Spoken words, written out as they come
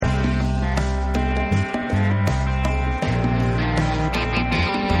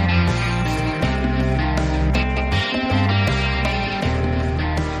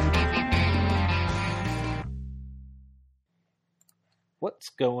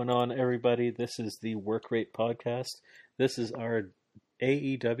going on, everybody? This is the Work Rate Podcast. This is our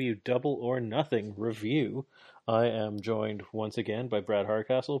AEW Double or Nothing review. I am joined once again by Brad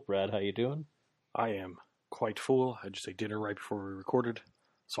Hardcastle. Brad, how you doing? I am quite full. I just ate dinner right before we recorded,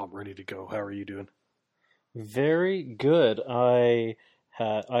 so I'm ready to go. How are you doing? Very good. I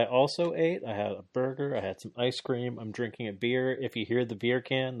also ate. I had a burger. I had some ice cream. I'm drinking a beer. If you hear the beer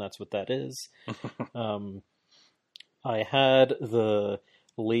can, that's what that is. I had the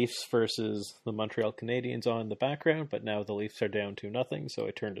Leafs versus the Montreal Canadiens on in the background, but now the Leafs are down 2-0, so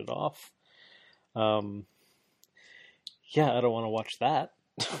I turned it off. Yeah, I don't want to watch that.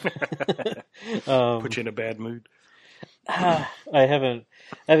 Put you in a bad mood. I haven't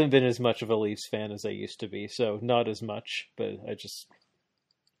been as much of a Leafs fan as I used to be, so not as much, but I was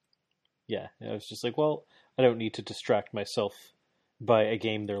just like, well, I don't need to distract myself by a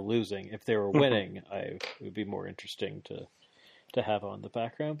game they're losing. If they were winning, it would be more interesting to have on the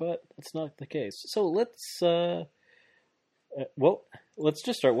background, but it's not the case. So let's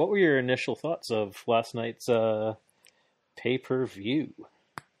just start. What were your initial thoughts of last night's pay-per-view?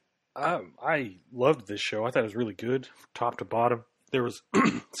 I loved this show. I thought it was really good, top to bottom. There was,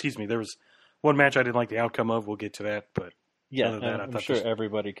 there was one match I didn't like the outcome of. We'll get to that, but yeah, other than that, I'm sure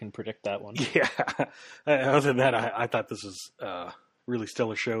everybody can predict that one. Yeah. Other than that, I thought this was a really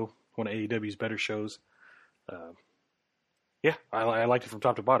stellar show. One of AEW's better shows. I liked it from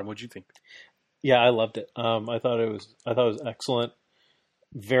top to bottom. What'd you think? Yeah, I loved it. I thought it was excellent.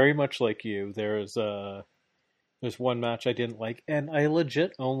 Very much like you. There's one match I didn't like, and I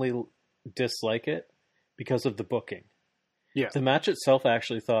legit only dislike it because of the booking. Yeah. The match itself, I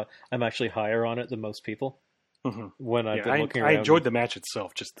actually thought I'm actually higher on it than most people. Mm-hmm. When I've been looking around, I enjoyed the match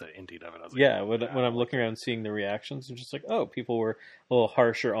itself, just the ending of it. I was like, when I'm looking around seeing the reactions, I'm just like, oh, people were a little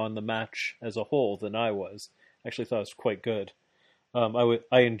harsher on the match as a whole than I was. I actually thought it was quite good.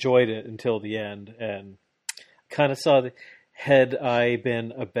 I enjoyed it until the end, and kind of saw the. Had I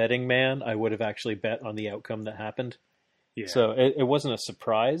been a betting man, I would have actually bet on the outcome that happened. Yeah. So it wasn't a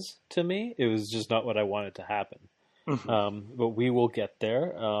surprise to me. It was just not what I wanted to happen. Mm-hmm. But we will get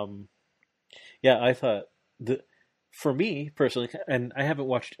there. I thought for me personally, and I haven't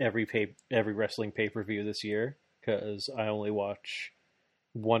watched every wrestling pay-per-view this year because I only watch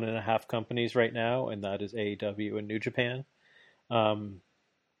 1.5 companies right now, and that is AEW and New Japan.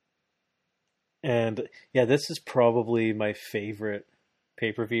 And yeah, this is probably my favorite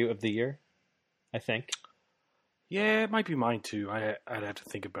pay-per-view of the year, I think. Yeah, it might be mine too. I'd have to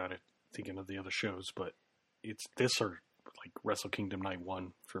think about it, thinking of the other shows, but it's this or like Wrestle Kingdom Night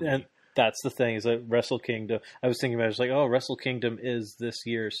 1 for me. And that's the thing, is that Wrestle Kingdom, I was thinking about it, I was like, oh, Wrestle Kingdom is this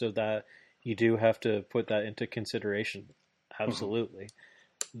year, so that you do have to put that into consideration. Absolutely.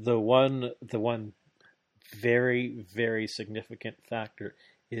 Mm-hmm. The one very, very significant factor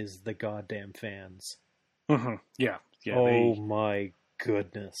is the goddamn fans. Mm-hmm. Yeah. My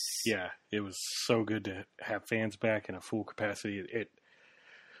goodness. Yeah, it was so good to have fans back in a full capacity.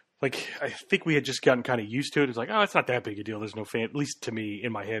 I think we had just gotten kind of used to it. It's like, oh, it's not that big a deal. There's no fan. At least to me,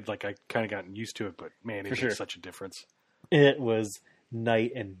 in my head, like I kind of gotten used to it. But man, it made such a difference. It was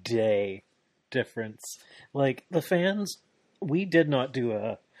night and day difference. Like the fans, we did not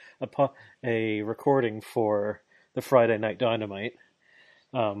do a recording for the Friday Night Dynamite.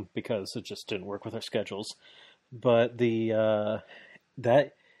 Because it just didn't work with our schedules, but the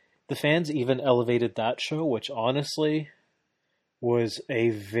fans even elevated that show, which honestly was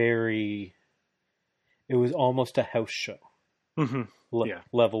it was almost a house show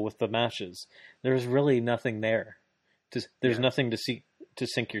level with the matches. There's really nothing there. There's nothing to sink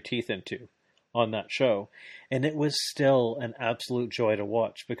your teeth into on that show, and it was still an absolute joy to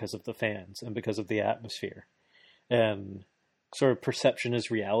watch because of the fans and because of the atmosphere and. Sort of perception is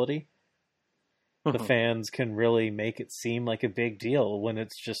reality. The fans can really make it seem like a big deal when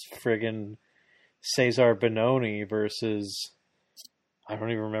it's just friggin' Cesar Bononi versus I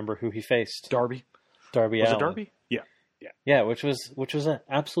don't even remember who he faced. Darby Allin. Was it Darby? Yeah, which was an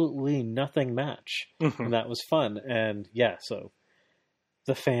absolutely nothing match, and that was fun. And yeah, so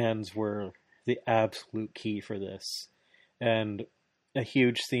the fans were the absolute key for this, and a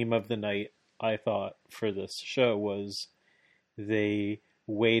huge theme of the night I thought for this show was. They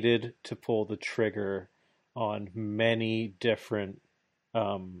waited to pull the trigger on many different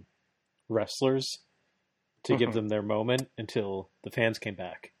wrestlers to give them their moment until the fans came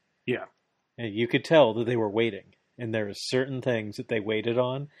back. Yeah. And you could tell that they were waiting. And there were certain things that they waited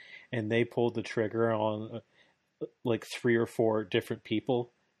on, and they pulled the trigger on like 3 or 4 different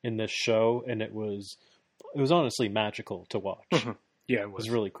people in this show, and it was honestly magical to watch. Yeah, it was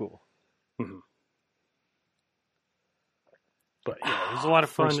really cool. But yeah, it was a lot of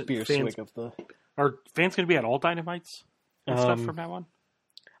fun. First beer Fans, swig of the. are fans going to be at all Dynamites and stuff Um, from now on?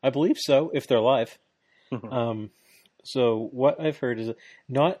 I believe so, if they're live. Mhm. So what I've heard is that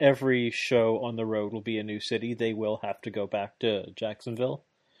not every show on the road will be a new city. They will have to go back to Jacksonville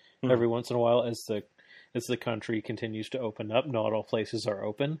every once in a while as the country continues to open up. Not all places are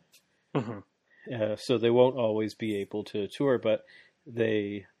open, Mhm. so they won't always be able to tour. But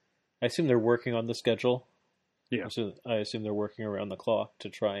I assume they're working on the schedule. Yeah. So I assume they're working around the clock to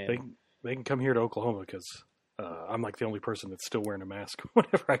try and. They can come here to Oklahoma because I'm like the only person that's still wearing a mask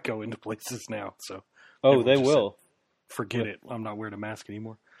whenever I go into places now. So Oh, they just will. forget it. I'm not wearing a mask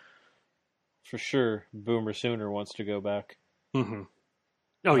anymore. For sure. Boomer Sooner wants to go back. Mm-hmm.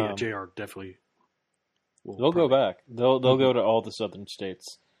 Oh yeah, Um, JR definitely. They'll go back. They'll go to all the southern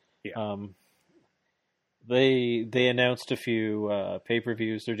states. Yeah. They announced a few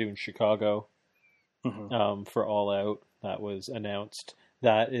pay-per-views. They're doing Chicago for All Out. That was announced.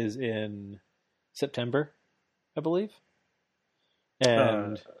 That is in September, I believe.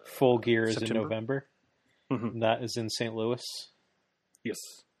 And Full Gear is September? in November. And that is in St. Louis. Yes.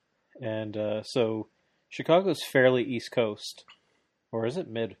 And so Chicago's fairly East Coast. Or is it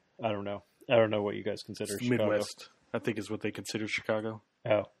mid? I don't know. I don't know what you guys consider Chicago. Midwest, I think, is what they consider Chicago.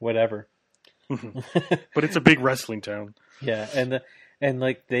 Oh, whatever. But it's a big wrestling town. Yeah, and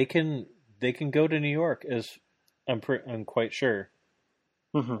like they can go to New York, as I'm quite sure.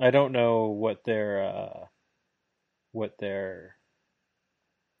 I don't know what their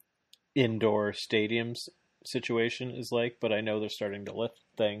indoor stadiums situation is like, but I know they're starting to lift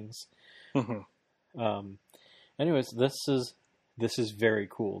things. Anyways, this is very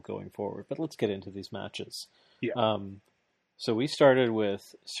cool going forward. But let's get into these matches. Yeah. So we started with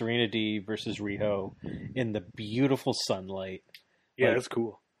Serena Deeb versus Riho in the beautiful sunlight. Yeah, Like, that's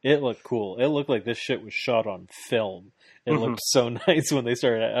cool. It looked cool. It looked like this shit was shot on film. It looked so nice when they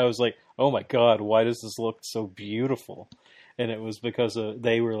started. I was like, oh my God, why does this look so beautiful? And it was because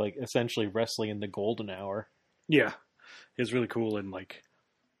they were like essentially wrestling in the golden hour. Yeah, it was really cool, and like,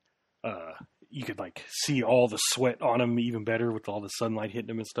 you could like see all the sweat on him even better with all the sunlight hitting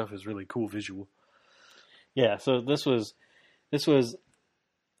him and stuff. It was really cool visual. Yeah, so this was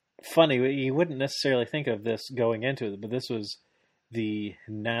funny. You wouldn't necessarily think of this going into it, but this was the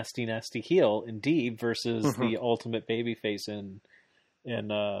nasty heel in Deeb versus the ultimate babyface in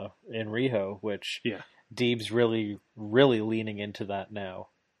Riho, which Deeb's really leaning into that now,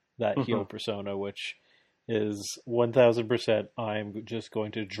 that heel persona, which is 1000%. I'm just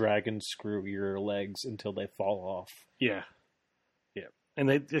going to drag and screw your legs until they fall off. Yeah, and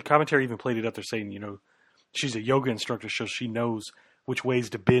the commentary even played it up there saying, she's a yoga instructor, so she knows which ways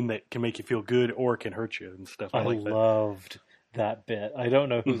to bend that can make you feel good or can hurt you and stuff. I like that. loved that bit. I don't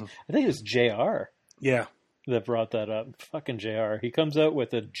know who. I think it was JR. Yeah. That brought that up. Fucking JR. He comes out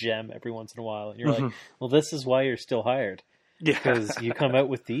with a gem every once in a while, and you're like, well, this is why you're still hired. Yeah. Because you come out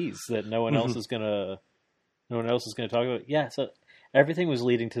with these that no one else is gonna talk about. Yeah. So everything was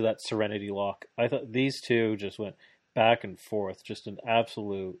leading to that Serenity lock. I thought these two just went back and forth, just an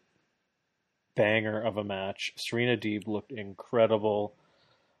absolute banger of a match. Serena Deeb looked incredible.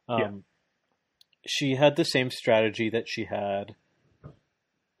 She had the same strategy that she had.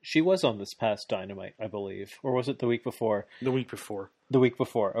 She was on this past Dynamite, I believe, or was it the week before? The week before. The week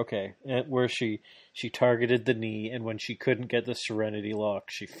before, okay. Where she targeted the knee, and when she couldn't get the Serenity lock,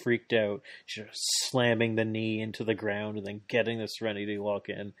 she freaked out. She was slamming the knee into the ground and then getting the Serenity lock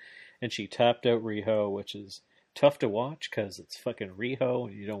in, and she tapped out Riho, which is tough to watch because it's fucking Riho,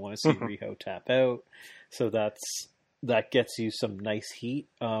 and you don't want to see Riho tap out. So that gets you some nice heat.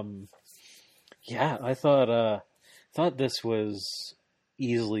 Yeah, I thought this was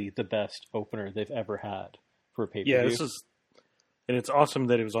easily the best opener they've ever had for a pay-per-view. Yeah, and it's awesome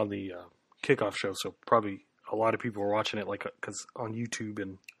that it was on the kickoff show, so probably a lot of people were watching it because on YouTube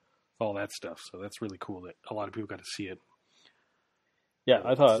and all that stuff. So that's really cool that a lot of people got to see it. Yeah,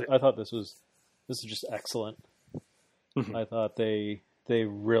 I thought this was just excellent. I thought they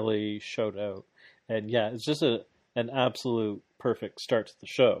really showed out, and yeah, it's just an absolute perfect start to the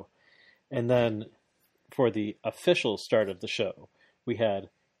show. And then for the official start of the show, we had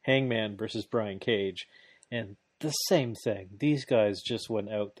Hangman versus Brian Cage, and the same thing. These guys just went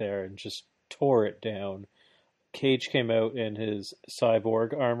out there and just tore it down. Cage came out in his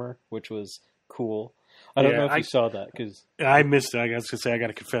cyborg armor, which was cool. I don't know if you saw that because I missed it. I was gonna say I got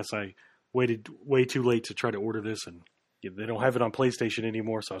to confess I waited way too late to try to order this, and they don't have it on PlayStation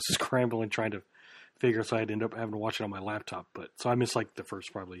anymore. So I was scrambling trying to figure. So I'd end up having to watch it on my laptop. So I missed like the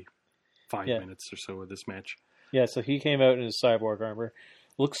first probably 5 minutes or so of this match. Yeah, so he came out in his cyborg armor.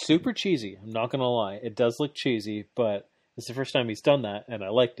 Looks super cheesy. I'm not gonna lie, it does look cheesy, but It's the first time he's done that, and I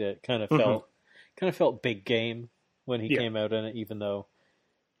liked it. Kind of felt big game when he Yeah. came out in it, even though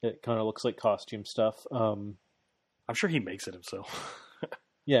it kind of looks like costume stuff. I'm sure he makes it himself.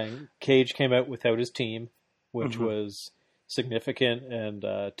 Yeah, Cage came out without his team, which Mhm. was significant, and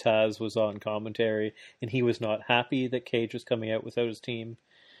Taz was on commentary, and he was not happy that Cage was coming out without his team.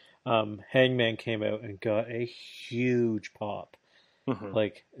 Hangman came out and got a huge pop. Mhm.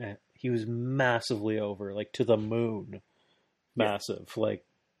 Like, he was massively over, like to the moon. Massive. Like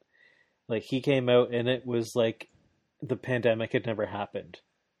he came out and it was like the pandemic had never happened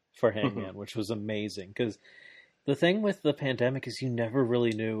for Hangman, which was amazing. Because the thing with the pandemic is you never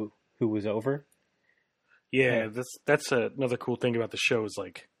really knew who was over. Yeah, that's another cool thing about the show is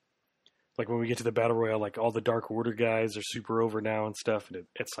like when we get to the battle royale, like all the Dark Order guys are super over now and stuff, and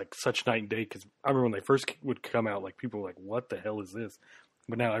it's like such night and day. Because I remember when they first would come out, like people were like, "What the hell is this?"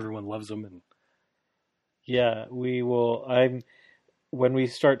 But now everyone loves them, and Yeah, we will. When we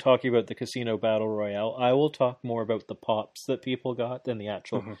start talking about the casino battle royale, I will talk more about the pops that people got than the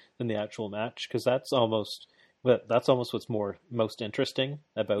actual match, because that's almost what's most interesting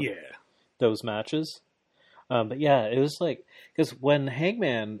about yeah, those matches. But yeah, it was like, because when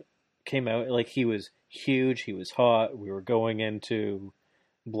Hangman came out, like he was huge, he was hot. We were going into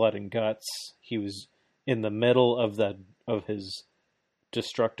Blood and Guts. He was in the middle of his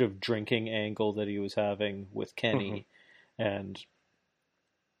destructive drinking angle that he was having with Kenny, and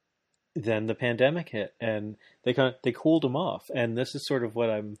then the pandemic hit, and they cooled him off. And this is sort of what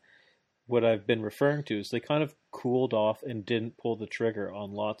I've been referring to, is they kind of cooled off and didn't pull the trigger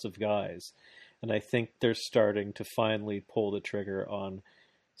on lots of guys. And I think they're starting to finally pull the trigger on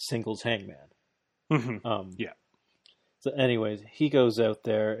singles Hangman. yeah, So, anyways, he goes out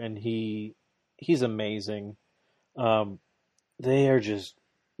there and he's amazing. They're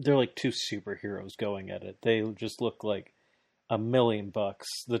like two superheroes going at it. They just look like $1,000,000.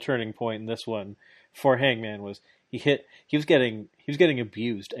 The turning point in this one for Hangman was he was getting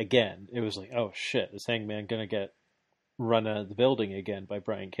abused again. It was like, oh shit, is Hangman gonna get run out of the building again by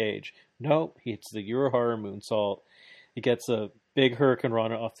Brian Cage? No, he hits the Euro Horror moonsault. He gets a big Hurricane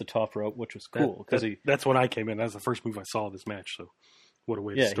Rana off the top rope, which was cool because that's when I came in. That was the first move I saw of this match. So what a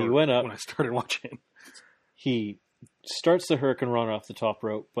way to yeah, start he went up. when I started watching. He starts the Hurricane Rana off the top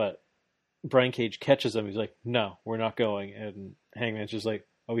rope, but Brian Cage catches him. He's like, "No, we're not going." And Hangman's just like,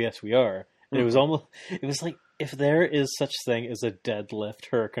 "Oh yes, we are." And it was like, if there is such thing as a deadlift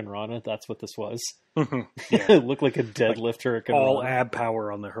Hurricane Rana, that's what this was. Yeah, It looked like a deadlift Hurricane all Rana. ab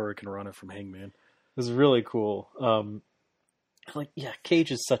power on the Hurricane Rana from Hangman. It was really cool.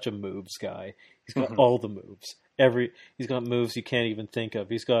 Cage is such a moves guy. He's got all the moves. He's got moves you can't even think of.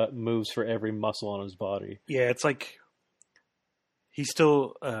 He's got moves for every muscle on his body. Yeah, it's like he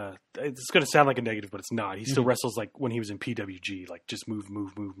still. It's going to sound like a negative, but it's not. He still wrestles like when he was in PWG, like just move.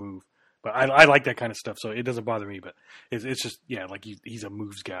 But I like that kind of stuff, so it doesn't bother me. But it's just like he's a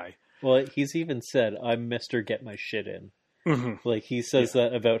moves guy. Well, he's even said, "I'm Mister Get My Shit In." Like he says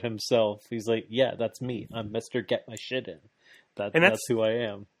that about himself. He's like, "Yeah, that's me. I'm Mister Get My Shit In. That's who I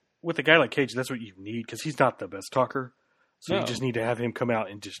am." With a guy like Cage, that's what you need because he's not the best talker. So No. you just need to have him come out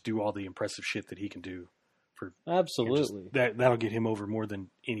and just do all the impressive shit that he can do. Absolutely. That'll get him over more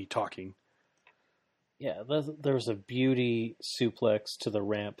than any talking. Yeah, there was a beauty suplex to the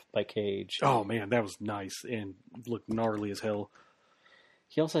ramp by Cage. Oh man, that was nice and looked gnarly as hell.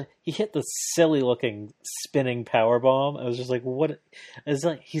 He hit the silly looking spinning power bomb. I was just like, what? It's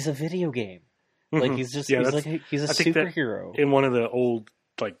like he's a video game. Like he's a superhero. In one of the old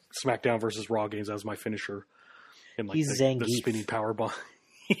like SmackDown versus Raw games, that was my finisher. And like He's the Zangief. spinning power bomb.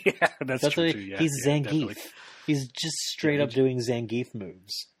 Yeah, that's true too. Yeah, he's Zangief. definitely. He's just straight up doing Zangief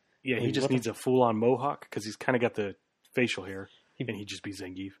moves. Yeah, he just needs a full on mohawk because he's kind of got the facial hair, and he'd just be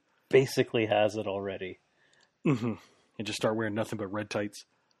Zangief. Basically has it already. And just start wearing nothing but red tights.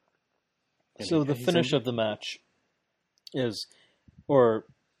 So the finish of the match is, or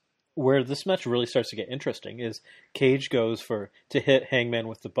where this match really starts to get interesting, is Cage goes to hit Hangman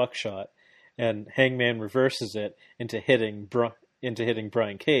with the buckshot, and Hangman reverses it into hitting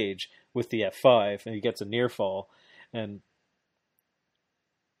Brian Cage with the F5, and he gets a near fall, and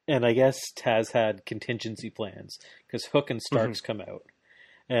I guess Taz had contingency plans because Hook and Starks come out,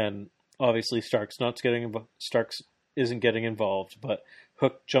 and obviously Starks isn't getting involved, but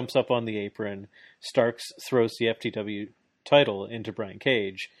Hook jumps up on the apron. Starks throws the FTW title into Brian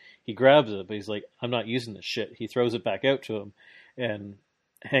Cage. He grabs it, but he's like, "I'm not using this shit." He throws it back out to him, and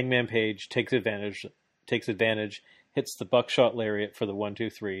Hangman Page takes advantage, hits the buckshot lariat for the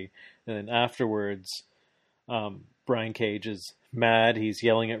 1-2-3, and then afterwards, Brian Cage is mad. He's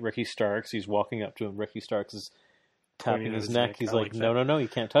yelling at Ricky Starks. He's walking up to him. Ricky Starks is tapping his neck. He's I like, no, that. no, no, you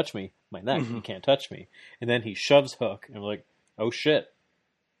can't touch me. My neck, Mhm. you can't touch me. And then he shoves Hook, and I'm like, oh shit,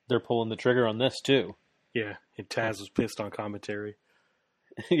 they're pulling the trigger on this too. Yeah, and Taz was pissed on commentary.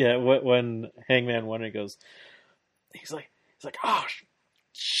 Yeah, when Hangman won, he goes, he's like, oh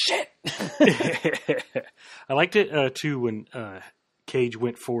shit. I liked it too when Cage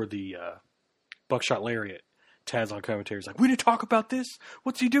went for the buckshot lariat. Taz on commentary is like, we didn't talk about this.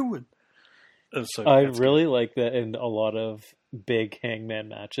 What's he doing? So I really like that in a lot of big Hangman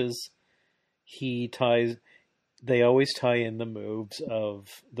matches. They always tie in the moves of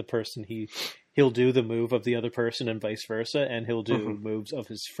the person he'll do the move of the other person and vice versa, and he'll do moves of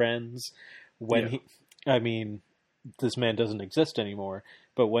his friends. This man doesn't exist anymore,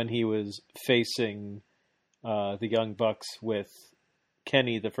 but when he was facing the Young Bucks with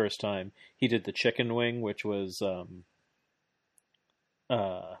Kenny the first time, he did the chicken wing, which was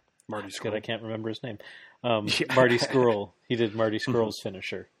Marty Scurll. I can't remember his name. Marty Scurll. He did Marty Scurll's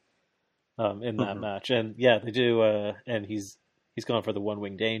finisher in that match, and yeah, they do. And he's gone for the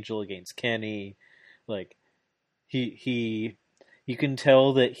one-winged angel against Kenny. Like you can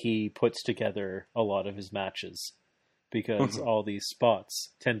tell that he puts together a lot of his matches because all these spots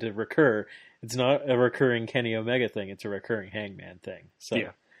tend to recur. It's not a recurring Kenny Omega thing; it's a recurring Hangman thing. So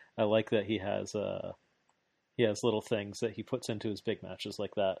yeah. I like that he has little things that he puts into his big matches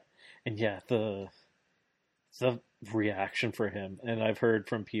like that. And yeah, the reaction for him, and I've heard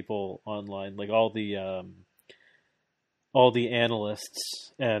from people online, like all the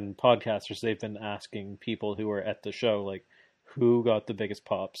analysts and podcasters, they've been asking people who were at the show, like, who got the biggest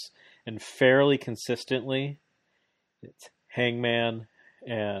pops, and fairly consistently, it's Hangman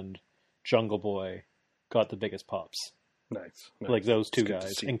and Jungle Boy got the biggest pops. Nice. Like those two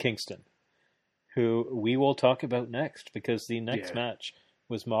guys in Kingston, who we will talk about next, because the next match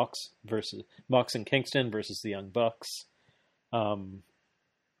was Mox and Kingston versus the Young Bucks. Why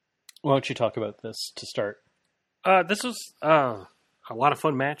don't you talk about this to start? This was a lot of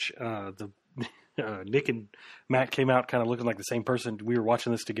fun match. Nick and Matt came out kind of looking like the same person. We were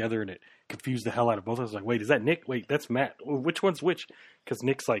watching this together, and it confused the hell out of both of us. Like, wait, is that Nick? Wait, that's Matt. Which one's which? Because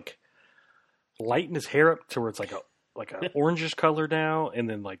Nick's like lighting his hair up to where it's like a orangish color now, and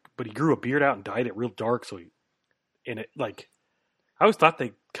then but he grew a beard out and dyed it real dark. So I always thought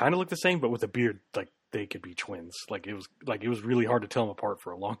they kind of looked the same, but with a beard, like they could be twins. It was really hard to tell them apart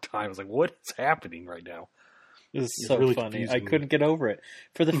for a long time. I was like, what is happening right now? It was so really funny. I couldn't get over it.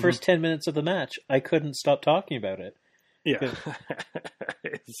 For the first 10 minutes of the match, I couldn't stop talking about it. Yeah.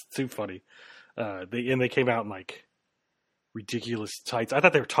 It's too funny. They came out in ridiculous tights. I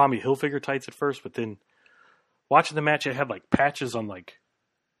thought they were Tommy Hilfiger tights at first, but then watching the match, it had patches on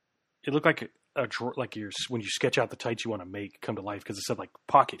it looked like when you sketch out the tights you want to make come to life, because it said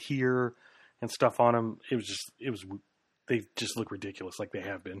pocket here and stuff on them. They just look ridiculous like they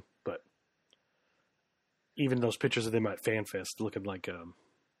have been. But even those pictures of them at FanFest looking like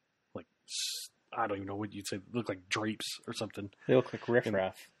I don't even know what you'd say, look like drapes or something. They look like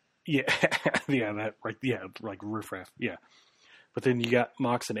riffraff. Yeah, yeah, that right. Yeah, like riffraff. Yeah, but then you got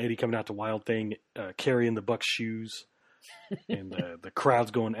Mox and Eddie coming out to Wild Thing, carrying the Bucks shoes, and the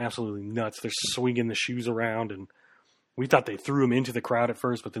crowd's going absolutely nuts. They're swinging the shoes around, and we thought they threw them into the crowd at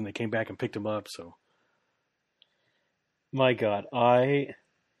first, but then they came back and picked them up. So, my God,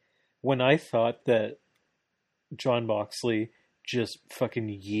 when I thought that Jon Moxley just fucking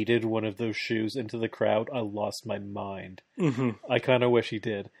yeeted one of those shoes into the crowd, I lost my mind. Mm-hmm. I kind of wish he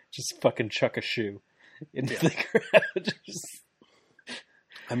did. Just fucking chuck a shoe into the crowd.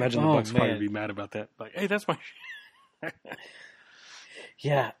 I imagine the Bucks probably be mad about that. Like, hey, that's my shoe.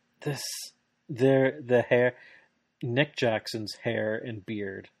 Yeah, the hair, Nick Jackson's hair and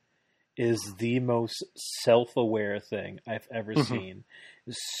beard is the most self-aware thing I've ever seen.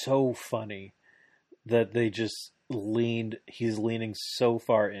 It's so funny that they just he's leaning so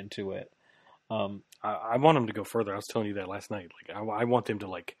far into it. I want him to go further. I was telling you that last night. I want them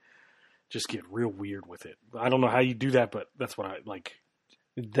to just get real weird with it. I don't know how you do that, but that's what I like.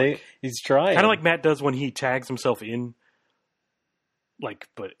 He's trying. Kind of like Matt does when he tags himself in,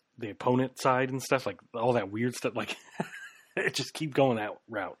 but the opponent side and stuff, all that weird stuff, just keep going that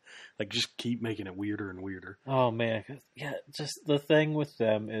route. Just keep making it weirder and weirder. Oh man. Yeah. Just the thing with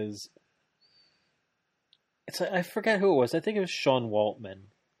them is, I forget who it was. I think it was Sean Waltman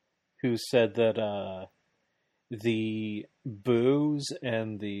who said that the booze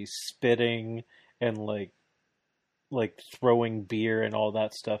and the spitting and throwing beer and all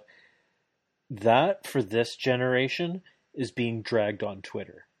that stuff, that for this generation is being dragged on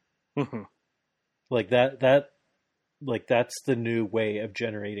Twitter. Mm-hmm. That's the new way of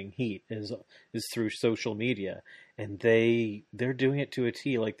generating heat is through social media. and they're doing it to a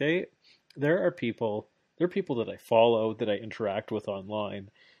T. Like there are people that I follow, that I interact with online,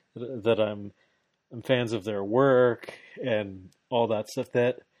 that I'm fans of their work and all that stuff.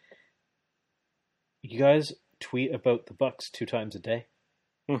 That you guys tweet about the Bucks 2 times a day.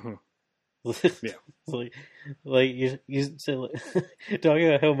 Mm-hmm. Yeah. like you say, talking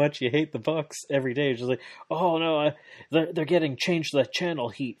about how much you hate the Bucks every day. It's just like, oh no, they're getting changed the channel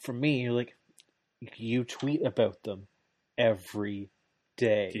heat from me. You're like, you tweet about them every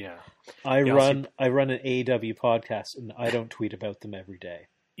day. Yeah. I run an AEW podcast, and I don't tweet about them every day.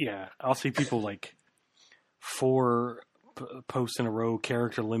 Yeah, I'll see people like 4 posts in a row,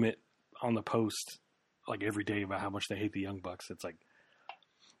 character limit on the post, like every day about how much they hate the Young Bucks. It's like,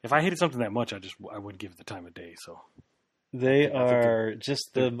 if I hated something that much, I wouldn't give it the time of day. So they're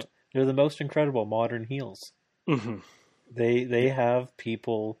the most incredible modern heels. Mm-hmm. They have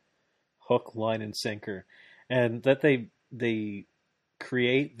people hook, line, and sinker, and that they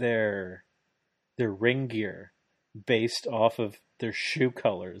create their ring gear based off of their shoe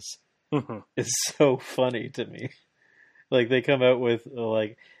colors is so funny to me. Like, they come out with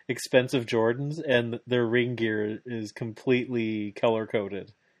like expensive Jordans, and their ring gear is completely color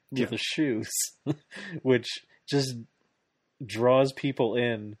coded to the shoes, which just draws people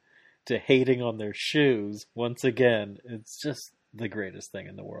in to hating on their shoes. Once again, it's just the greatest thing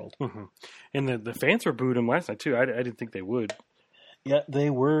in the world. Mm-hmm. And the fans were booing them last night too. I didn't think they would. Yeah, they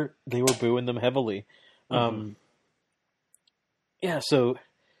were booing them heavily. Yeah, so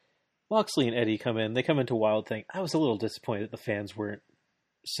Moxley and Eddie come in. They come into Wild Thing. I was a little disappointed that the fans weren't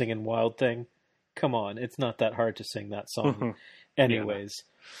singing Wild Thing. Come on, it's not that hard to sing that song. Anyways.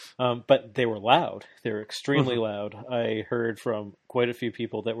 But they were loud. They were extremely loud. I heard from quite a few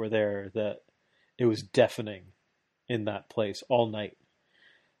people that were there that it was deafening in that place all night.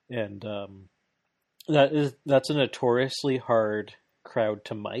 And that's a notoriously hard crowd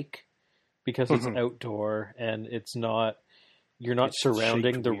to mic, because it's outdoor and you're not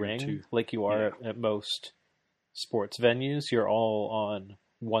surrounding the ring like you are at most sports venues. You're all on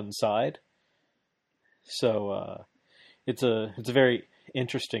one side. So it's a very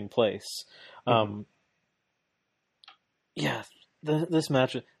interesting place. Yeah, this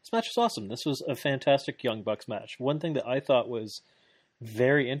match was awesome. This was a fantastic Young Bucks match. One thing that I thought was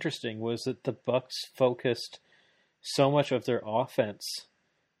very interesting was that the Bucks focused so much of their offense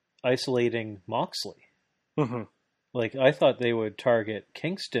isolating Moxley. Like, I thought they would target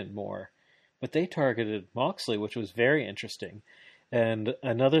Kingston more, but they targeted Moxley, which was very interesting. And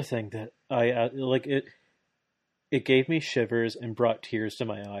another thing that I like, it gave me shivers and brought tears to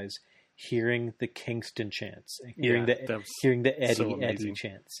my eyes hearing the Kingston chants, hearing the Eddie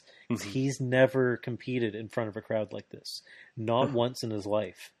chants. He's never competed in front of a crowd like this. Not once in his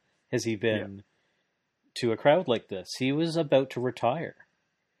life has he been to a crowd like this. He was about to retire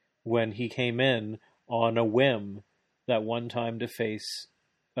when he came in on a whim that one time to face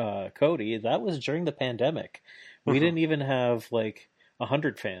Cody. That was during the pandemic. We didn't even have like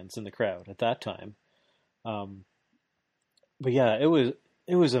 100 fans in the crowd at that time. But yeah,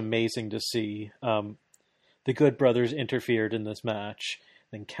 it was amazing to see. The Good Brothers interfered in this match.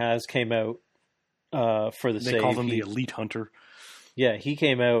 Then Kaz came out for the save. They called him the Elite Hunter. Yeah, he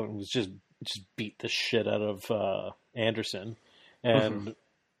came out and was just beat the shit out of Anderson, and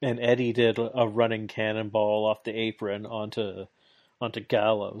Eddie did a running cannonball off the apron onto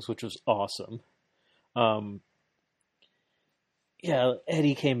Gallows, which was awesome. Yeah,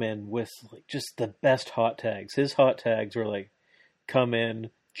 Eddie came in with like just the best hot tags. His hot tags were like, come in,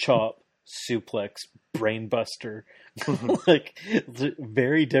 chop, suplex, brainbuster. Like,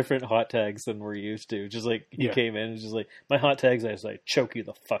 very different hot tags than we're used to. Just like, he came in and just like, my hot tags, I was like, choke you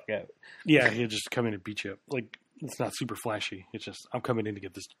the fuck out. Yeah, he'll just come in and beat you up. Like, it's not super flashy. It's just, I'm coming in to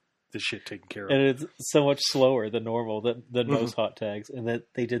get this shit taken care of. And it's so much slower than normal than most hot tags. And that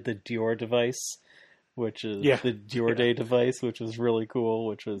they did the Dior device, which is the Dior Day device, which was really cool,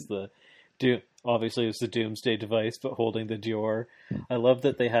 which was obviously it was the Doomsday device, but holding the Dior. I love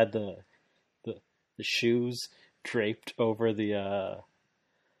that they had the shoes draped over the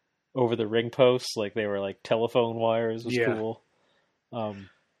ring posts, like they were like telephone wires. It was cool.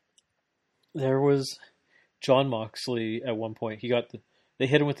 There was John Moxley at one point. They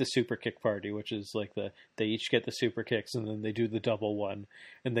hit him with the super kick party, which is like they each get the super kicks and then they do the double one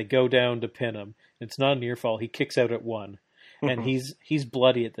and they go down to pin him. It's not a near fall. He kicks out at one. And he's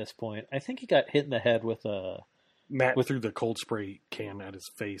bloody at this point. I think he got hit in the head with Matt threw the cold spray can at his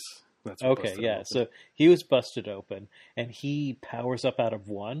face. That's what okay, yeah. So he was busted open, and he powers up out of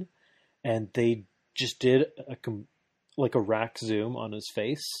one, and they just did a rack zoom on his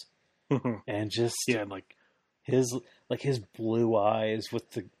face, and just his blue eyes with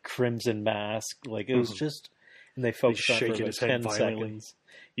the crimson mask, like it was just, and they focused on it for about 10 seconds.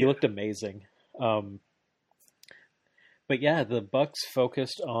 He looked amazing. But yeah, the Bucks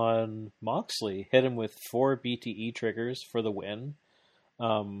focused on Moxley, hit him with 4 BTE triggers for the win.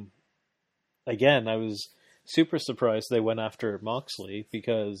 Again, I was super surprised they went after Moxley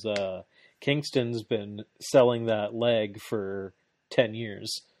because Kingston's been selling that leg for 10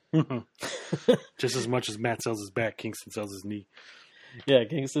 years. Just as much as Matt sells his back, Kingston sells his knee. Yeah,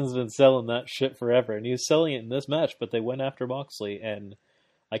 Kingston's been selling that shit forever, and he was selling it in this match, but they went after Moxley, and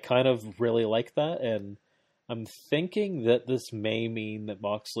I kind of really like that, and I'm thinking that this may mean that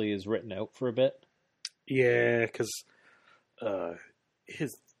Moxley is written out for a bit. Yeah, because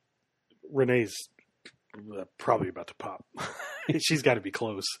Renee's probably about to pop. She's got to be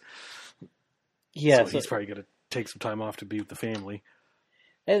close. Yeah, so he's probably going to take some time off to be with the family.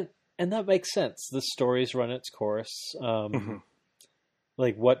 And that makes sense. The story's run its course.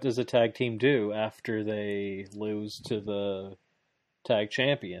 Like, what does a tag team do after they lose to the tag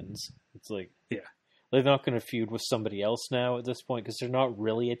champions? It's like, they're not going to feud with somebody else now at this point because they're not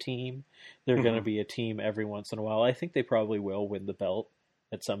really a team. They're going to be a team every once in a while. I think they probably will win the belt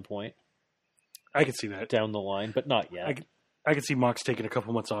at some point. I can see that down the line, but not yet. I could see Mox taking a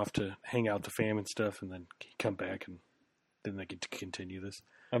couple months off to hang out with the fam and stuff, and then come back, and then they get to continue this.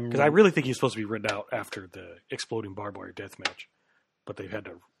 Because I really think he's supposed to be written out after the exploding barbed wire death match, but they've had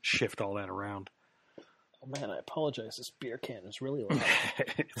to shift all that around. Oh man, I apologize. This beer can is really loud.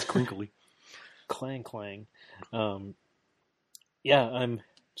 It's crinkly. Clang, clang. Yeah, I'm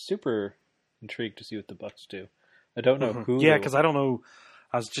super intrigued to see what the Bucks do. I don't know who. Yeah, because I don't know.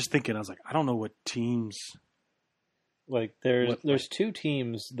 I was just thinking. I was like, I don't know what teams. Like there's 2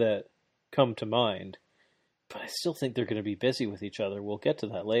 teams that come to mind, but I still think they're going to be busy with each other. We'll get to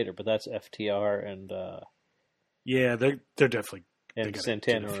that later, but that's FTR and yeah, they're definitely and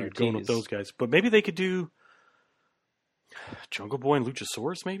Santana and Ortiz. Going with those guys. But maybe they could do Jungle Boy and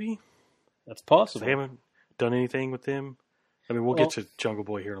Luchasaurus. Maybe that's possible. They haven't done anything with them. I mean, we'll get to Jungle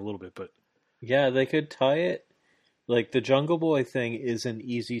Boy here in a little bit, but yeah, they could tie it. Like the Jungle Boy thing is an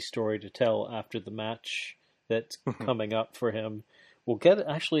easy story to tell after the match that's coming up for him. We'll get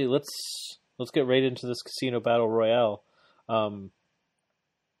actually let's get right into this Casino Battle Royale.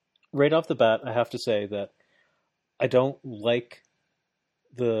 Right off the bat, I have to say that I don't like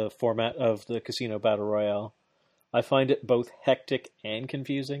the format of the Casino Battle Royale. I find it both hectic and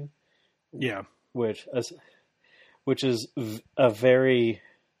confusing. Yeah, which is a very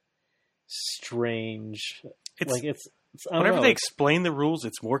strange. It's whenever they explain the rules,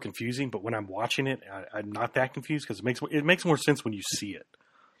 it's more confusing. But when I'm watching it, I'm not that confused because it makes more sense when you see it.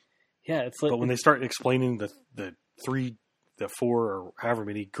 Yeah, it's like. But when they start explaining the 3, the 4, or however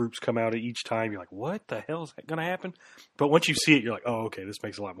many groups come out at each time, you're like, "What the hell is going to happen?" But once you see it, you're like, "Oh, okay, this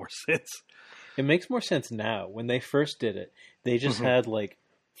makes a lot more sense." It makes more sense now. When they first did it, they just had like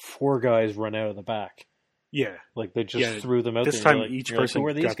 4 guys run out of the back. Yeah, like they just threw them out. This there. time, each person who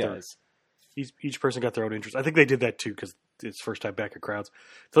are these guys? Each person got their own interest. I think they did that too because it's first time back at crowds.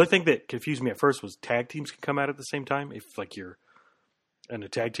 The only thing that confused me at first was tag teams can come out at the same time if like you're in a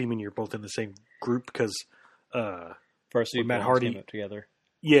tag team and you're both in the same group because Varsity Matt Hardy came out together.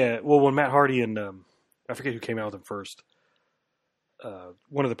 Yeah, well, when Matt Hardy and I forget who came out with him first.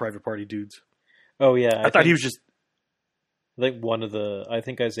 One of the Private Party dudes. Oh yeah, I thought he was just. I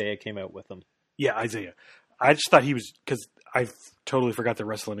think Isaiah came out with him. Yeah, Isaiah. I just thought he was because I totally forgot they're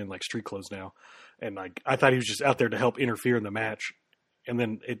wrestling in like street clothes now, and like I thought he was just out there to help interfere in the match, and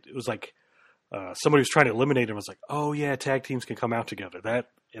then it was like somebody was trying to eliminate him. I was like, oh yeah, tag teams can come out together. That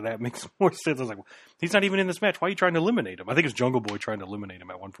makes more sense. I was like, well, he's not even in this match. Why are you trying to eliminate him? I think it was Jungle Boy trying to eliminate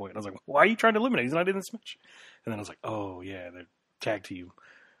him at one point, and I was like, why are you trying to eliminate him? He's not in this match. And then I was like, oh yeah, they're tag team.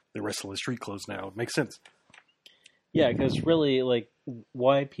 They're wrestling in street clothes now. It makes sense. Yeah, because really, like,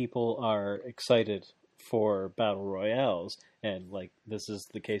 why people are excited for battle royales, and like this is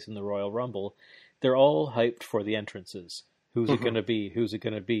the case in the Royal Rumble, they're all hyped for the entrances. Who's it going to be? Who's it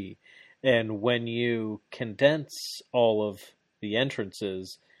going to be? And when you condense all of the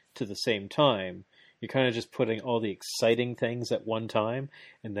entrances to the same time, you're kind of just putting all the exciting things at one time,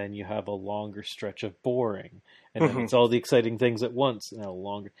 and then you have a longer stretch of boring. And then it's all the exciting things at once, and a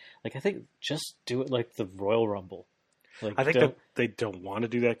longer. Like, I think just do it like the Royal Rumble. Like, I think that they don't want to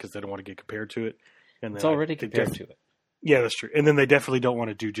do that because they don't want to get compared to it. And it's already compared to it. Yeah, that's true. And then they definitely don't want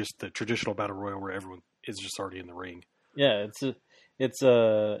to do just the traditional battle royal where everyone is just already in the ring. Yeah,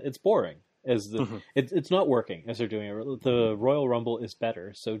 it's boring. It's not working as they're doing it. The Royal Rumble is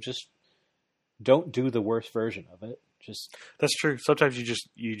better, so just don't do the worst version of it. Just that's true. Sometimes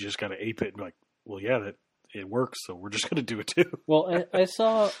you just got to ape it and be like, well, yeah, that it works, so we're just going to do it too. Well,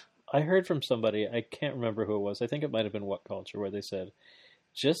 I heard from somebody, I can't remember who it was. I think it might have been What Culture, where they said,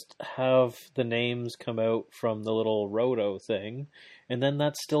 just have the names come out from the little roto thing, and then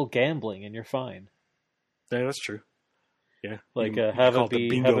that's still gambling, and you're fine. Yeah, that's true. Yeah, like have it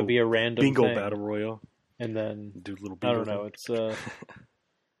be a random bingo thing. battle royal, and then do a little bingo. I don't know. It's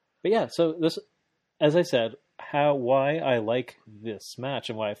but yeah. So this, as I said, why I like this match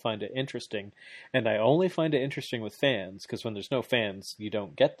and why I find it interesting, and I only find it interesting with fans, because when there's no fans, you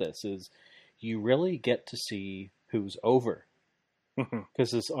don't get this. Is you really get to see who's over,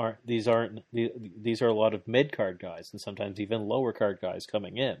 because these are a lot of mid card guys and sometimes even lower card guys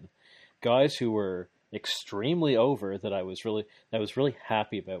coming in, guys who were extremely over that I was really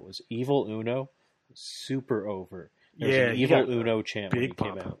happy about. Was Evil Uno super over? There's an Evil Uno chant when he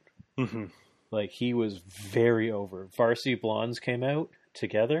came out. Mm-hmm. Like, he was very over. Varsity Blondes came out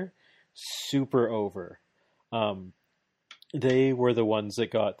together, super over. They were the ones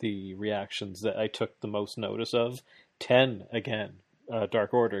that got the reactions that I took the most notice of. 10 again.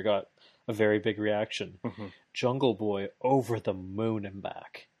 Dark Order got a very big reaction. Mm-hmm. Jungle Boy over the moon and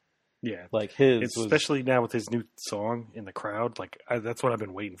back. Yeah, like especially now with his new song in the crowd. Like that's what I've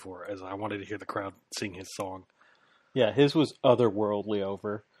been waiting for, as I wanted to hear the crowd sing his song. Yeah, his was otherworldly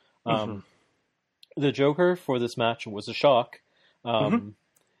over. The Joker for this match was a shock.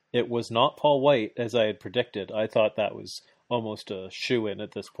 It was not Paul White, as I had predicted. I thought that was almost a shoo-in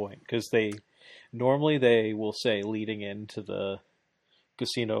at this point, because they will say leading into the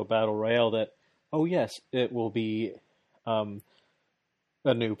Casino Battle Royale that, oh yes, it will be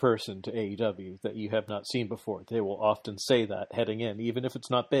a new person to AEW that you have not seen before. They will often say that heading in, even if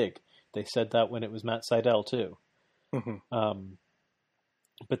it's not big. They said that when it was Matt Sydal too.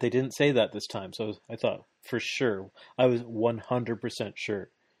 But they didn't say that this time, so I thought for sure, I was 100% sure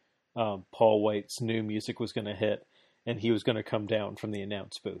Paul White's new music was going to hit, and he was going to come down from the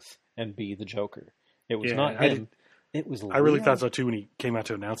announce booth and be the Joker. It was not him. It was Leo. I really thought so too when he came out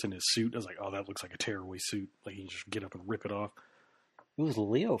to announce in his suit. I was like, oh, that looks like a tearaway suit. Like, he can just get up and rip it off. It was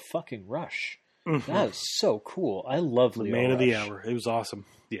Leo fucking Rush. That is so cool. I love Leo Rush. Man of the hour. It was awesome.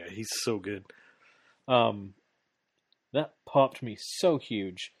 Yeah, he's so good. That popped me so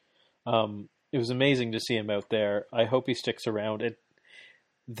huge. It was amazing to see him out there. I hope he sticks around.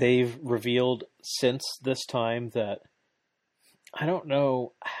 They've revealed since this time that I don't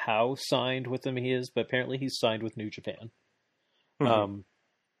know how signed with them he is, but apparently he's signed with New Japan.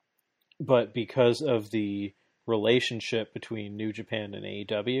 But because of the relationship between New Japan and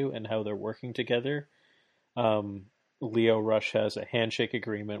AEW and how they're working together, Leo Rush has a handshake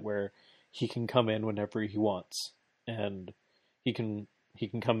agreement where he can come in whenever he wants, and he can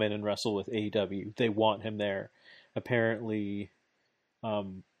come in and wrestle with AEW. They want him there. Apparently,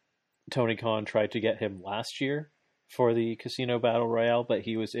 Tony Khan tried to get him last year for the Casino Battle Royale, but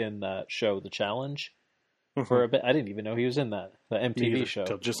he was in that show, The Challenge, for a bit. I didn't even know he was in that, the MTV show.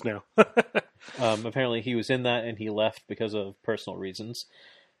 Till just now. Apparently he was in that and he left because of personal reasons.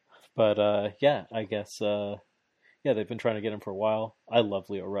 But yeah, I guess they've been trying to get him for a while. I love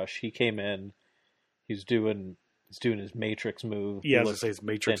Leo Rush. He came in, he's doing his Matrix move. Yeah, I was going to say his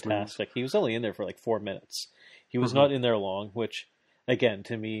Matrix fantastic. He was only in there for like 4 minutes. He was not in there long, which again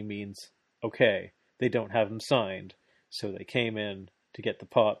to me means okay, they don't have him signed, so they came in to get the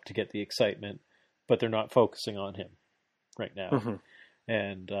pop, to get the excitement, but they're not focusing on him right now.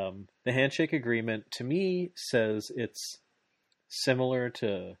 And the handshake agreement to me says it's similar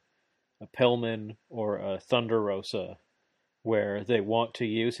to a Pillman or a Thunder Rosa, where they want to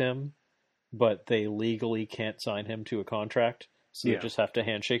use him, but they legally can't sign him to a contract. So they just have to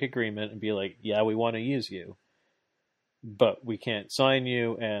handshake agreement and be like, yeah, we want to use you, but we can't sign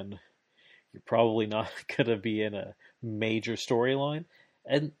you, and you're probably not going to be in a major storyline.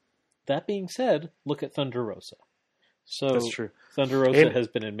 And that being said, look at Thunder Rosa. So that's true. Thunder Rosa has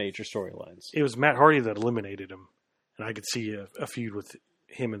been in major storylines. It was Matt Hardy that eliminated him, and I could see a feud with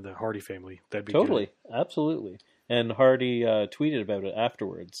him and the Hardy family. That'd be totally, good. Absolutely. And Hardy tweeted about it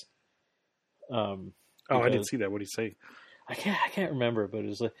afterwards. I didn't see that. What did he say? I can't remember, but it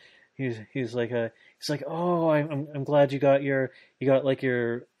was like he's like oh, I'm glad you got your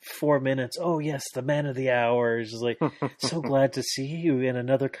 4 minutes. Oh yes, the man of the hour. He's just like, so glad to see you in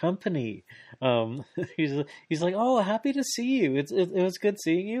another company. He's like, oh, happy to see you. It was good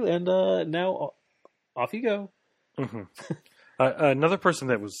seeing you, and now off you go. Another person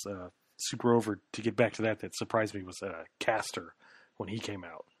that was super over, to get back to that surprised me, was Caster when he came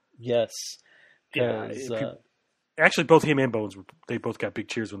out. Yes. Yeah, actually, both him and Bones, they both got big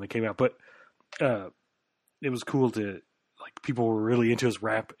cheers when they came out. But it was cool to, like, people were really into his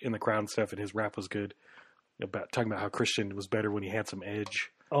rap in the crowd and stuff, and his rap was good. about talking about how Christian was better when he had some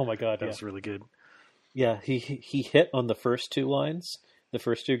edge. Oh my god, That yeah. was really good. Yeah, he hit on the first two lines, the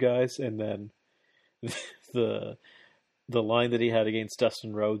first two guys, and then the the line that he had against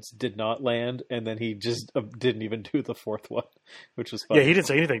Dustin Rhodes did not land, and then he just didn't even do the fourth one, which was funny. Yeah, he didn't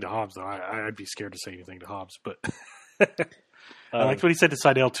say anything to Hobbs though. I'd be scared to say anything to Hobbs, but I liked what he said to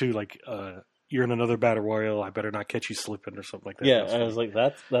Seidel too. Like, you're in another battle royal. I better not catch you slipping or something like that. Yeah, I was like,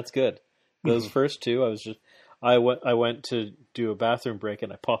 that's good. Those first two, I went to do a bathroom break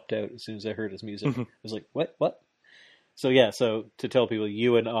and I popped out as soon as I heard his music. I was like, what? So yeah, so to tell people,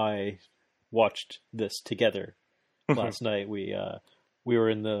 you and I watched this together last night. We were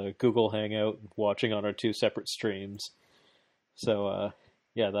in the Google Hangout watching on our two separate streams. So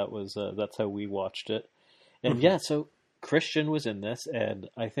yeah, that's how we watched it. And yeah, so Christian was in this, and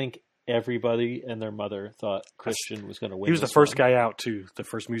I think everybody and their mother thought Christian was going to win. He was the first guy out too. The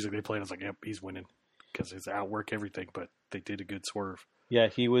first music they played, I was like, yep, he's winning because his outwork everything. But they did a good swerve. Yeah,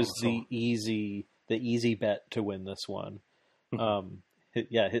 he was the easy bet to win this one.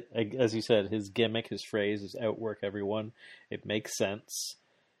 As you said, his gimmick, his phrase is outwork everyone. It makes sense.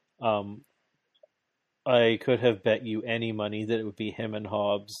 I could have bet you any money that it would be him and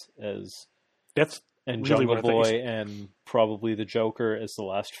Hobbs and really Jungle Boy and probably the Joker as the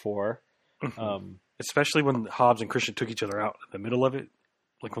last four. Especially when Hobbs and Christian took each other out in the middle of it,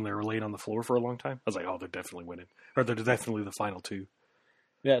 like when they were laying on the floor for a long time. I was like, oh, they're definitely winning. Or they're definitely the final two.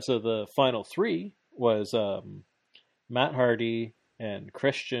 Yeah, so the final three was Matt Hardy and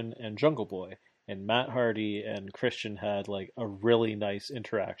Christian and Jungle Boy. And Matt Hardy and Christian had like a really nice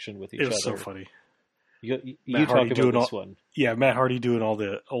interaction with each other. It was so funny. You talk about this one. Yeah, Matt Hardy doing all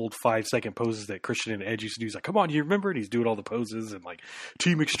the old 5-second poses that Christian and Edge used to do. He's like, come on, you remember? And he's doing all the poses and like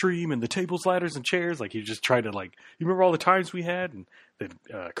Team Extreme and the tables, ladders, and chairs. Like he just tried to like, you remember all the times we had? And then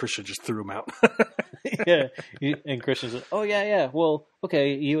Christian just threw him out. Yeah, and Christian's like, oh yeah. Well,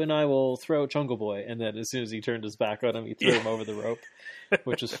 okay, you and I will throw Jungle Boy. And then as soon as he turned his back on him, he threw him over the rope,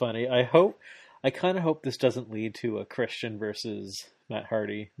 which is funny. I kind of hope this doesn't lead to a Christian versus Matt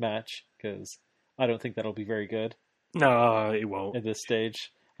Hardy match, because I don't think that'll be very good. No, it won't. At this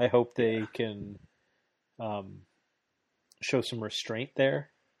stage. I hope they can show some restraint there.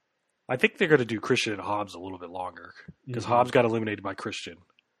 I think they're going to do Christian and Hobbs a little bit longer, because Hobbs got eliminated by Christian.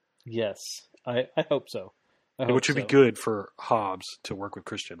 Yes, I hope so. Which would be good for Hobbs to work with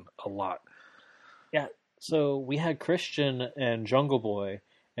Christian a lot. Yeah, so we had Christian and Jungle Boy,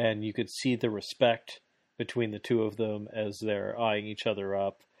 and you could see the respect between the two of them as they're eyeing each other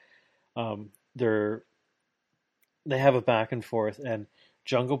up. They have a back and forth, and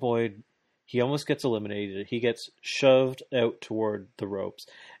Jungle Boy, he almost gets eliminated. He gets shoved out toward the ropes,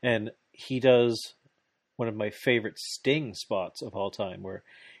 and he does one of my favorite Sting spots of all time, where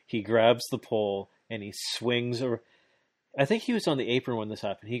he grabs the pole and he swings. I think he was on the apron when this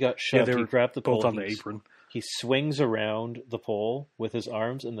happened. He got shoved. Yeah, he grabbed the pole. Both on the apron. He swings around the pole with his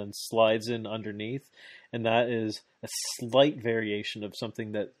arms and then slides in underneath, and that is a slight variation of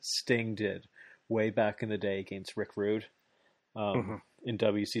something that Sting did way back in the day against Rick Rude in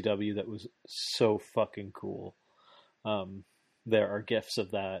WCW. That was so fucking cool. There are gifs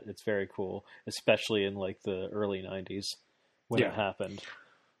of that. It's very cool, especially in like the early 90s when it happened.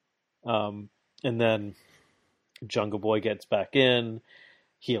 And then Jungle Boy gets back in.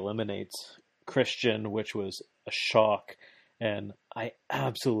 He eliminates Christian, which was a shock, and I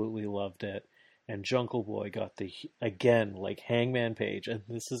absolutely loved it. And Jungle Boy got again, like Hangman Page, and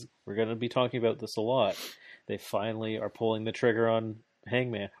we're going to be talking about this a lot. They finally are pulling the trigger on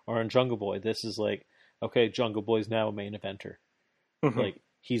Hangman, or on Jungle Boy. This is like, okay, Jungle Boy's now a main eventer. Like,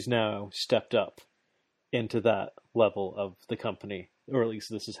 he's now stepped up into that level of the company, or at least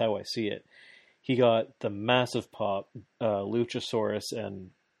this is how I see it. He got the massive pop. Luchasaurus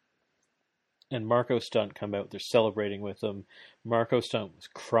and Marco Stunt come out. They're celebrating with him. Marco Stunt was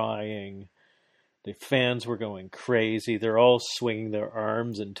crying. The fans were going crazy. They're all swinging their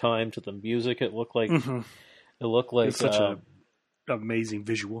arms in time to the music. It looked like it's such an amazing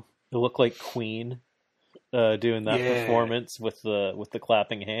visual. It looked like Queen doing that performance with the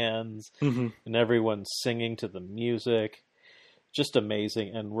clapping hands and everyone singing to the music. Just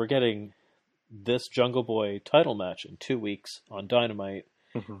amazing. And we're getting this Jungle Boy title match in 2 weeks on Dynamite.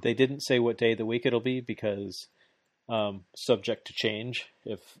 They didn't say what day of the week it'll be because subject to change.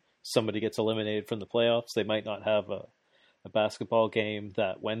 If somebody gets eliminated from the playoffs, they might not have a basketball game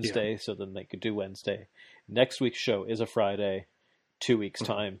that Wednesday, so then they could do Wednesday. Next week's show is a Friday. 2 weeks'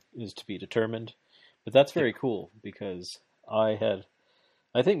 time is to be determined. But that's very cool because I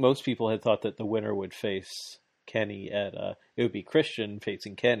think most people had thought that the winner would face Kenny it would be Christian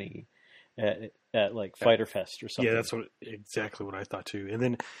facing Kenny, at like Fyter Fest or something. Yeah, that's exactly what I thought too. And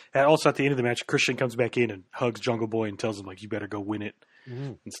then also at the end of the match, Christian comes back in and hugs Jungle Boy and tells him like, "You better go win it,"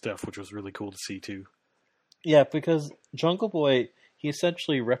 and stuff, which was really cool to see too. Yeah, because Jungle Boy, he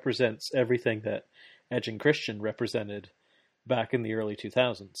essentially represents everything that Edge and Christian represented back in the early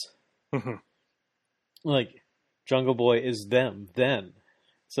 2000s. Mm-hmm. Like, Jungle Boy is them then.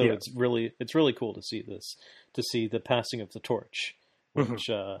 So Yeah. it's really cool to see this, to see the passing of the torch, which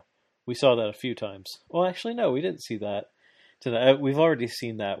we saw that a few times. Well, actually, no, we didn't see that tonight. We've already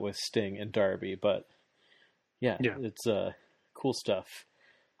seen that with Sting and Darby, but yeah. It's cool stuff.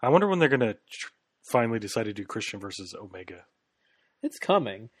 I wonder when they're going to finally decide to do Christian versus Omega. It's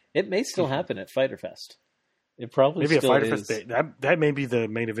coming. It may still happen at Fyter Fest. It probably maybe still at Fyter is. Fest. That may be the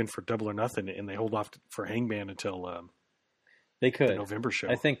main event for Double or Nothing, and they hold off for Hangman until they could the November show.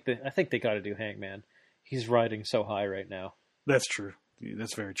 I think they got to do Hangman. He's riding so high right now. That's true.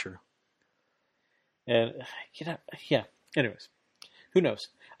 That's very true. And yeah. Anyways, who knows?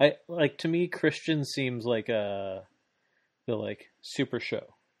 To me, Christian seems like the like Super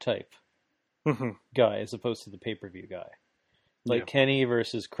Show type guy as opposed to the pay-per-view guy. Like Kenny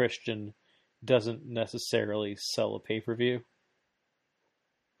versus Christian doesn't necessarily sell a pay-per-view.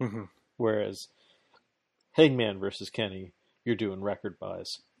 Whereas Hangman versus Kenny, you're doing record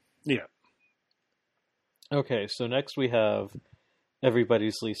buys. Yeah. Okay, so next we have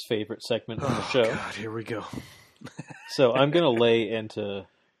everybody's least favorite segment on the show. God, here we go. So I'm going to lay into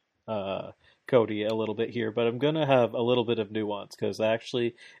Cody a little bit here, but I'm going to have a little bit of nuance because I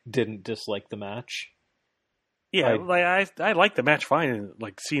actually didn't dislike the match. Yeah, I like the match fine, and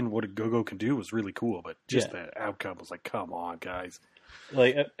like seeing what a Go-Go can do was really cool, but just that outcome was like, come on, guys.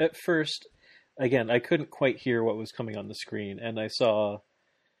 Like at first, again, I couldn't quite hear what was coming on the screen, and I saw,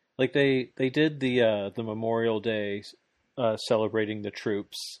 like they did the Memorial Day celebrating the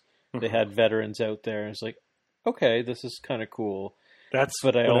troops. They had veterans out there, and it's like, okay, this is kind of cool. That's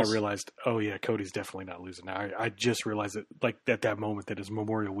when I realized, oh yeah, Cody's definitely not losing. I just realized it like at that moment that it's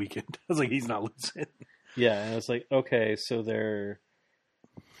Memorial Weekend. I was like, he's not losing. Yeah, and I was like, okay, so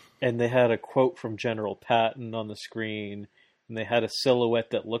and they had a quote from General Patton on the screen, and they had a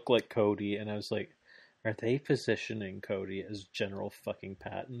silhouette that looked like Cody, and I was like, are they positioning Cody as General fucking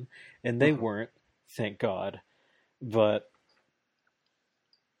Patton? And they weren't, thank God. But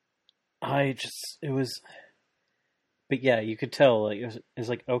but yeah, you could tell, like, it was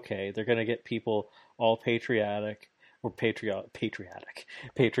like, okay, they're gonna get people all patriotic and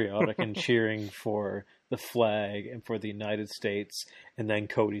cheering for the flag and for the United States, and then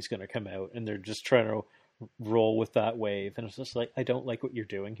Cody's gonna come out, and they're just trying to roll with that wave, and it's just like, I don't like what you're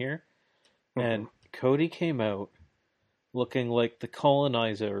doing here. And Cody came out looking like the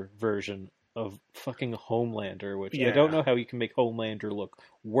colonizer version of fucking Homelander, which I don't know how you can make Homelander look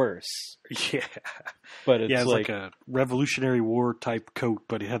worse. Yeah. But it's like a Revolutionary War type coat,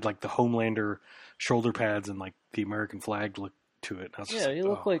 but it had like the Homelander shoulder pads and like the American flag look to it. I was just he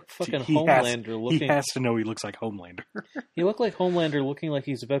looked like fucking Homelander looking. He has to know he looks like Homelander. He looked like Homelander looking like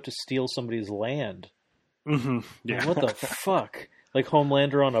he's about to steal somebody's land. Yeah. Like, what the fuck? Like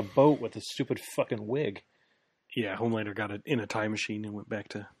Homelander on a boat with a stupid fucking wig. Yeah, Homelander got it in a time machine and went back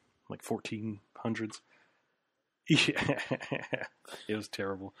to like 1400s. Yeah. It was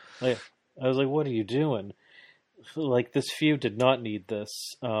terrible. Like, I was like, what are you doing? Like, this feud did not need this.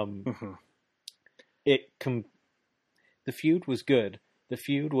 The feud was good. The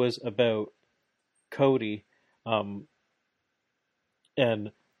feud was about Cody, and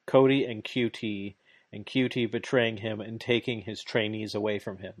Cody and QT betraying him and taking his trainees away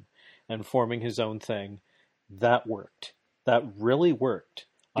from him and forming his own thing. That worked. That really worked.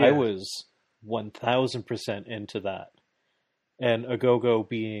 Yeah. I was 1000% into that. And Ogogo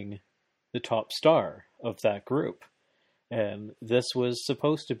being the top star of that group. And this was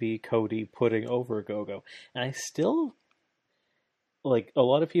supposed to be Cody putting over Ogogo. And I still, like, a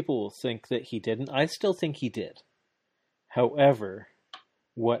lot of people will think that he didn't. I still think he did. However,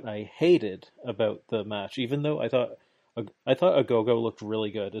 what I hated about the match, even though I thought Ogogo looked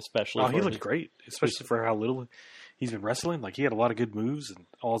really good, especially he looked great, especially for how little he's been wrestling. Like, he had a lot of good moves, and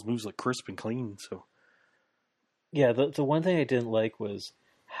all his moves look crisp and clean. So, yeah, the one thing I didn't like was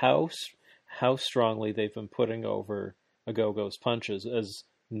how strongly they've been putting over Ogogo's punches as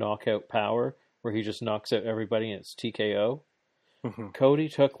knockout power, where he just knocks out everybody and it's TKO. Cody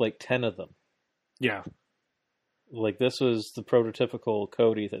took like 10 of them. Yeah. Like, this was the prototypical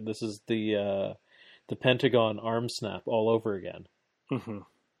Cody. That this is the Pentagon arm snap all over again.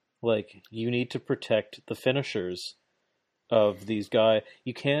 Like, you need to protect the finishers of these guys.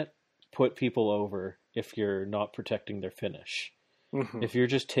 You can't put people over if you're not protecting their finish. Mm-hmm. If you're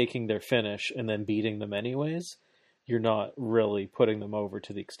just taking their finish and then beating them anyways, you're not really putting them over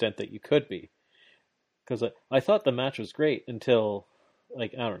to the extent that you could be. Because I thought the match was great until,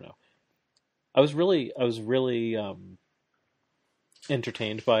 like, I don't know. I was really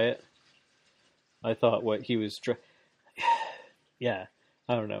entertained by it. I thought what he was, yeah,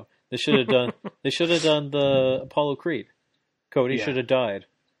 I don't know. They should have done the Apollo Creed. Cody should have died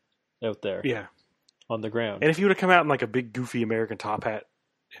out there, on the ground. And if he would have come out in like a big goofy American top hat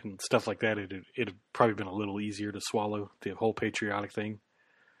and stuff like that, it'd probably been a little easier to swallow the whole patriotic thing.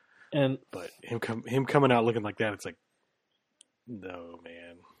 But him coming out looking like that, it's like, no,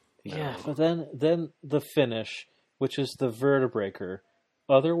 man. No. Yeah, but then the finish, which is the Vertebreaker,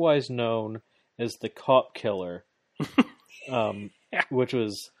 otherwise known as the Cop Killer, which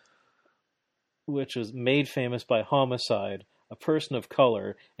was made famous by Homicide, a person of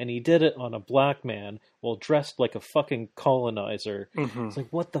color, and he did it on a black man while dressed like a fucking colonizer. Mm-hmm. It's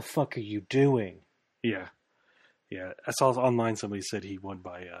like, what the fuck are you doing? Yeah. I saw online somebody said he won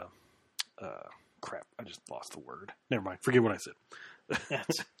by crap. I just lost the word. Never mind. Forget what I said.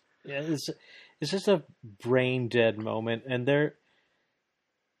 It's just a brain dead moment, and there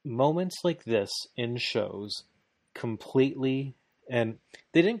moments like this in shows completely, and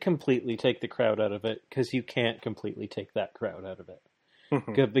they didn't completely take the crowd out of it, because you can't completely take that crowd out of it.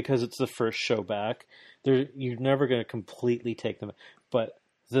 Mm-hmm. Because it's the first show back. You're never going to completely take them, but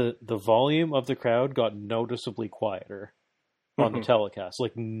the volume of the crowd got noticeably quieter on the telecast,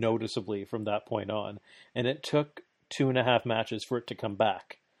 like noticeably from that point on, and it took 2.5 matches for it to come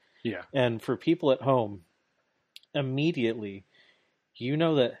back. Yeah. And for people at home, immediately, you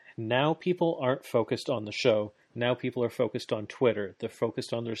know that now people aren't focused on the show. Now people are focused on Twitter. They're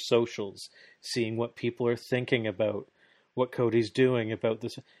focused on their socials, seeing what people are thinking about what Cody's doing about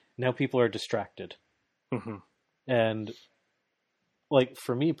this. Now people are distracted. Mm-hmm. And, like,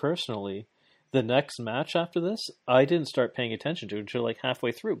 for me personally, the next match after this, I didn't start paying attention to until like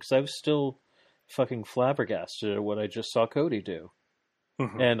halfway through, because I was still fucking flabbergasted at what I just saw Cody do.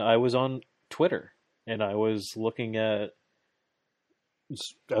 Mm-hmm. And I was on Twitter, and I was looking at,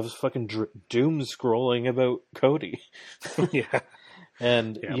 I was fucking doom scrolling about Cody. Yeah.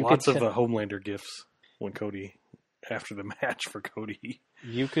 And you lots of Homelander gifs when Cody, after the match for Cody.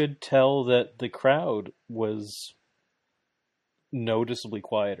 You could tell that the crowd was noticeably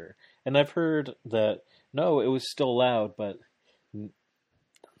quieter. And I've heard that, no, it was still loud, but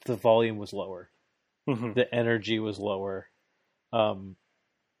the volume was lower. Mm-hmm. The energy was lower.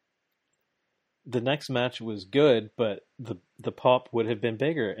 The next match was good, but the pop would have been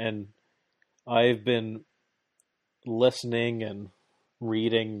bigger. And I've been listening and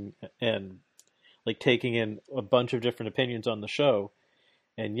reading and like taking in a bunch of different opinions on the show.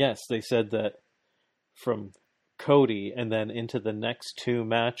 And yes, they said that from Cody and then into the next 2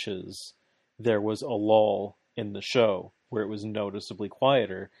 matches, there was a lull in the show where it was noticeably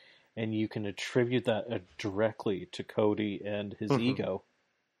quieter. And you can attribute that directly to Cody and his ego.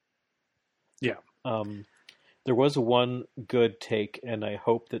 Yeah. There was one good take, and I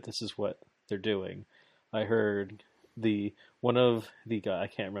hope that this is what they're doing. I heard one of the guy, I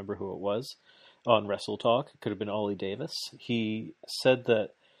can't remember who it was, on Wrestle Talk. It could have been Ollie Davis. He said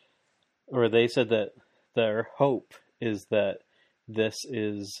that, or they said that their hope is that this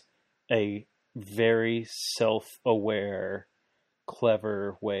is a very self-aware,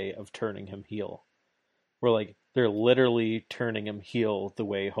 clever way of turning him heel. Where like they're literally turning him heel the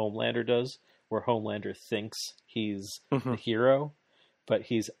way Homelander does, where Homelander thinks he's the hero, but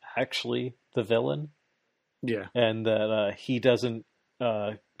he's actually the villain. Yeah. And that he doesn't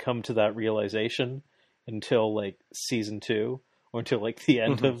come to that realization until like season 2 or until like the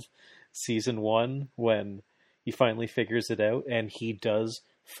end of season 1 when he finally figures it out, and he does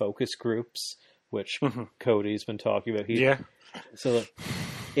focus groups, which Cody's been talking about. So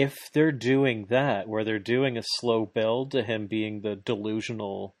if they're doing that, where they're doing a slow build to him being the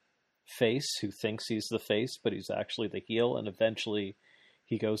delusional face who thinks he's the face, but he's actually the heel, and eventually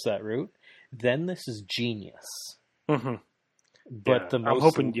he goes that route, then this is genius. But I'm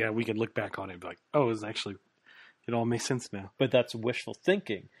hoping, we can look back on it and be like, oh, it all makes sense now. But that's wishful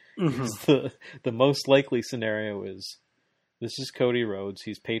thinking. The most likely scenario is, this is Cody Rhodes,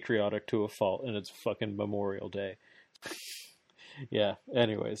 he's patriotic to a fault, and it's fucking Memorial Day. Yeah,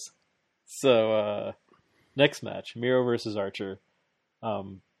 anyways. So, next match, Miro versus Archer.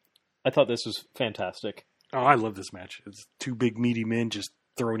 I thought this was fantastic. Oh, I love this match. It's 2 big meaty men just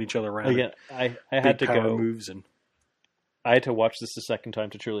throwing each other around. Again, I had to go. Moves and I had to watch this a second time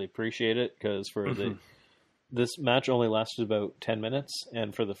to truly appreciate it, because for this match only lasted about 10 minutes,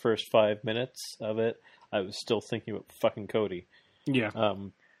 and for the first 5 minutes of it, I was still thinking about fucking Cody. Yeah.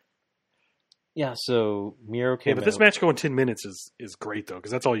 Yeah, so Miro came but this out. match going 10 minutes is great, though,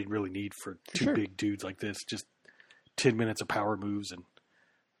 because that's all you really need for two Sure. big dudes like this. Just 10 minutes of power moves and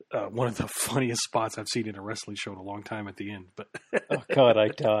one of the funniest spots I've seen in a wrestling show in a long time at the end. But Oh, God, I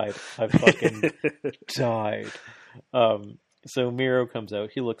died. I fucking died. So Miro comes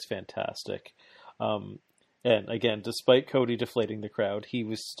out. He looks fantastic. And again, despite Cody deflating the crowd, he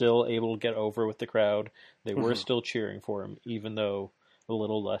was still able to get over with the crowd. They were still cheering for him, even though a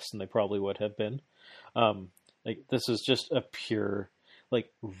little less than they probably would have been. Like, this is just a pure,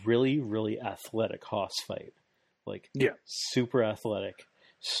 like, really, really athletic Haas fight. Like, Yeah. super athletic.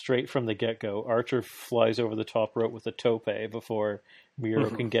 Straight from the get-go, Archer flies over the top rope with a tope before Miro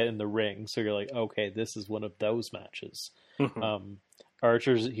can get in the ring. So you're like, okay, this is one of those matches.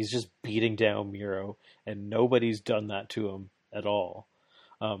 He's just beating down Miro, and nobody's done that to him at all.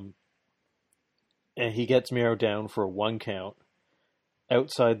 And he gets Miro down for a 1 count.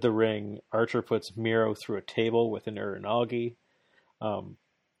 Outside the ring, Archer puts Miro through a table with an Uranagi.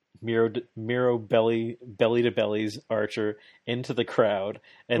 Miro belly to bellies Archer into the crowd,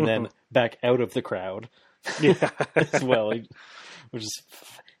 and then back out of the crowd as well. This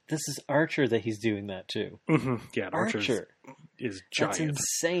is Archer that he's doing that to. Yeah, Archer is giant. That's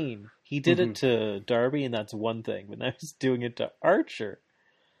insane. He did it to Darby, and that's one thing, but now he's doing it to Archer.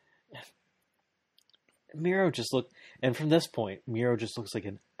 Miro just looked, and from this point, Miro just looks like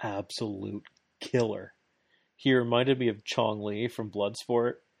an absolute killer. He reminded me of Chong Li from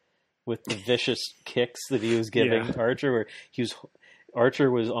Bloodsport with the vicious kicks that he was giving Archer, where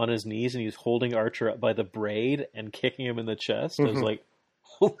Archer was on his knees and he was holding Archer up by the braid and kicking him in the chest. I was like,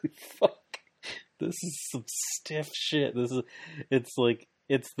 holy fuck, this is some stiff shit. It's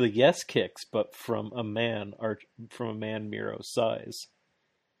the yes kicks, but from a man Miro's size.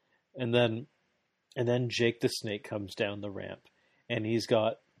 And then Jake the Snake comes down the ramp, and he's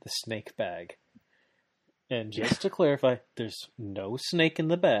got the snake bag. And just to clarify, there's no snake in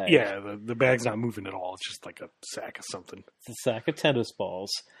the bag. Yeah, the bag's not moving at all. It's just like a sack of something. It's a sack of tennis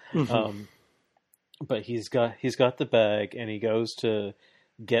balls. But he's got the bag, and he goes to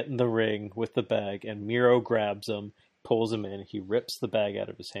get in the ring with the bag, and Miro grabs him, pulls him in. He rips the bag out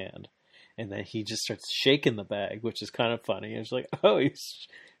of his hand, and then he just starts shaking the bag, which is kind of funny. It's like, oh, he's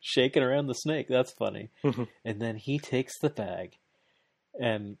shaking around the snake. That's funny. And then he takes the bag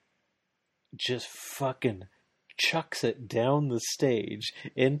and just fucking chucks it down the stage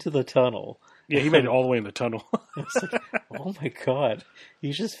into the tunnel. Yeah, he made it all the way in the tunnel. It's like, oh my God.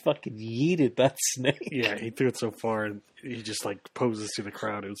 He just fucking yeeted that snake. Yeah, he threw it so far, and he just like poses to the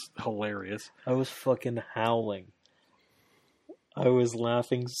crowd. It was hilarious. I was fucking howling. I was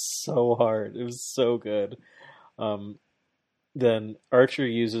laughing so hard. It was so good. Then Archer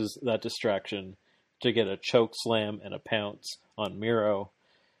uses that distraction to get a choke slam and a pounce on Miro,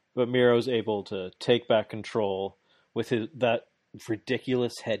 but Miro's able to take back control with that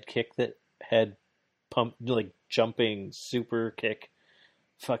ridiculous head pump, like jumping super kick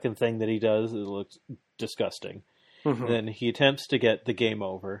fucking thing that he does. It looks disgusting. Then he attempts to get the game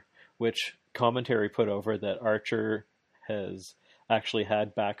over, which commentary put over that Archer has actually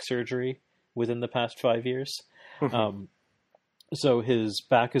had back surgery within the past 5 years. So his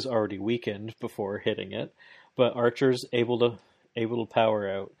back is already weakened before hitting it, but Archer's able to power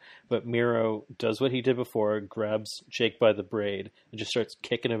out. But Miro does what he did before, grabs Jake by the braid and just starts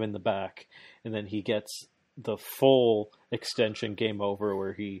kicking him in the back. And then he gets the full extension game over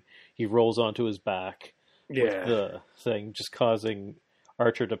where he rolls onto his back with the thing, just causing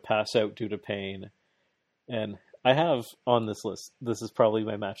Archer to pass out due to pain. And I have on this list, this is probably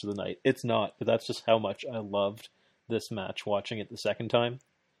my match of the night. It's not, but that's just how much I loved this match watching it the second time.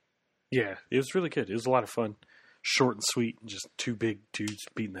 Yeah, it was really good. It was a lot of fun. Short and sweet, and just two big dudes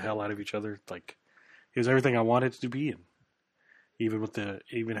beating the hell out of each other. Like, it was everything I wanted it to be, and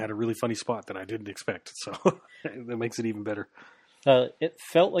even had a really funny spot that I didn't expect. So that makes it even better. It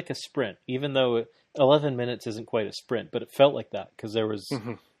felt like a sprint, even though 11 minutes isn't quite a sprint, but it felt like that because there was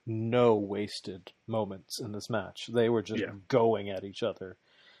no wasted moments in this match. They were just going at each other.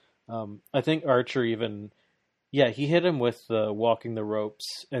 I think Archer even, he hit him with the walking the ropes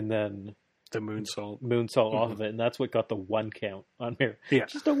and then the moonsault off of it, and that's what got the 1 count on Miro. Yeah,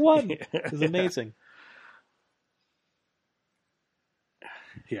 just a 1. It was amazing.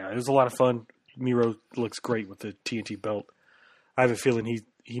 Yeah, it was a lot of fun. Miro looks great with the TNT belt. I have a feeling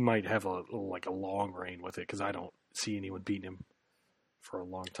he might have a long reign with it because I don't see anyone beating him for a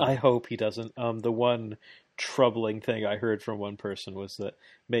long time. I hope he doesn't. The one troubling thing I heard from one person was that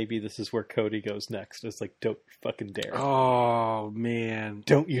maybe this is where Cody goes next. It's like, don't fucking dare. Oh, man.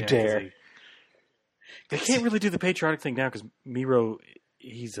 Don't you dare. They can't really do the patriotic thing now because Miro,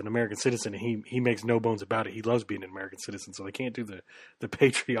 he's an American citizen, and he makes no bones about it. He loves being an American citizen, so they can't do the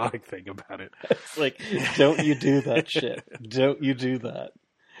patriotic thing about it. It's like, don't you do that shit. Don't you do that.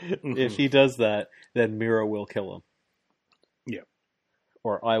 Mm-hmm. If he does that, then Miro will kill him. Yeah.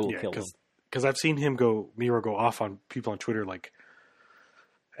 Or I will kill him. Because I've seen Miro go off on people on Twitter, like,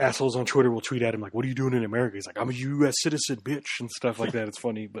 assholes on Twitter will tweet at him like, "What are you doing in America?" He's like, "I'm a U.S. citizen, bitch," and stuff like that. It's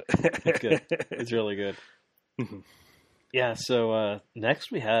funny, but it's good. It's really good. Mm-hmm. Yeah. So next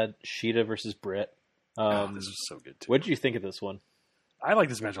we had Shida versus Britt. This was so good too. What did you think of this one? I like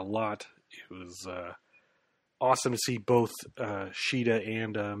this match a lot. It was awesome to see both Shida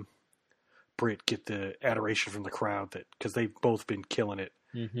and Britt get the adoration from the crowd because they've both been killing it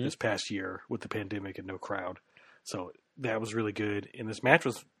this past year with the pandemic and no crowd. So that was really good, and this match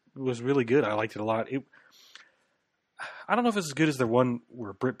was really good. I liked it a lot. I don't know if it's as good as the one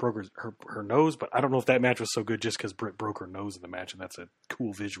where Britt broke her nose, but I don't know if that match was so good just because Britt broke her nose in the match, and that's a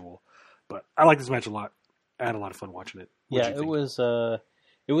cool visual. But I like this match a lot. I had a lot of fun watching it. It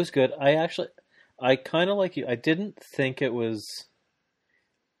was good. I kind of like you. I didn't think it was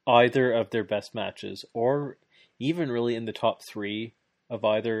either of their best matches, or even really in the top three of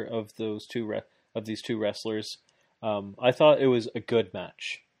either of these two wrestlers. I thought it was a good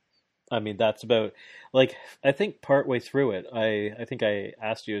match. I mean, that's about, like, I think partway through it, I think I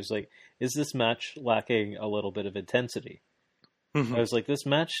asked you, I was like, is this match lacking a little bit of intensity? Mm-hmm. I was like, this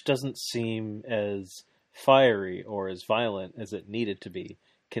match doesn't seem as fiery or as violent as it needed to be,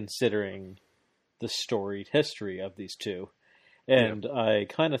 considering the storied history of these two. And I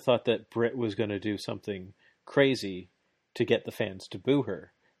kind of thought that Britt was going to do something crazy to get the fans to boo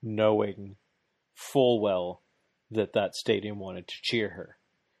her, knowing full well that stadium wanted to cheer her.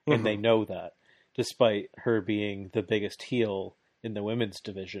 And they know that, despite her being the biggest heel in the women's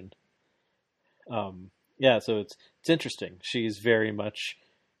division. So it's interesting. She's very much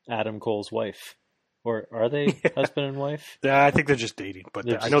Adam Cole's wife. Or are they husband and wife? Yeah, I think they're just dating,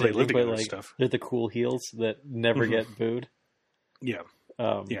 but I know they live together and stuff. They're the cool heels that never get booed. Yeah.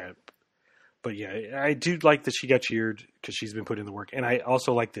 But yeah, I do like that she got cheered because she's been putting in the work. And I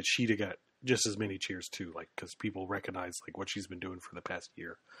also like that Shida got just as many cheers too, like, because people recognize like what she's been doing for the past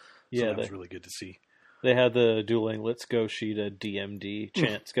year. So that was really good to see. They had the dueling "Let's Go Shida" DMD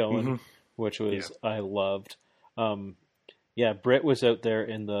chants going, which was I loved. Britt was out there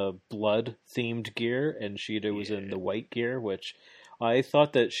in the blood themed gear, and Shida was in the white gear, which I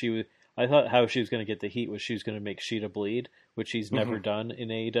thought that I thought how she was going to get the heat was she was going to make Shida bleed, which she's never done in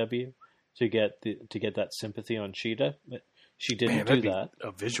AEW to get that sympathy on Shida. But she didn't do that.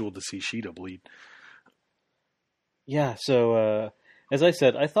 A visual to see Shida bleed. Yeah, so as I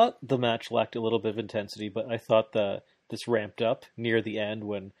said, I thought the match lacked a little bit of intensity, but I thought that this ramped up near the end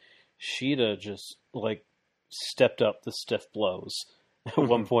when Shida just like stepped up the stiff blows. At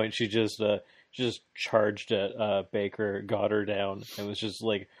one point, she just charged at Baker, got her down, and was just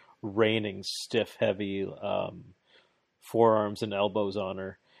like raining stiff, heavy forearms and elbows on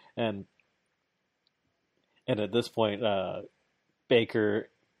her, and at this point, Baker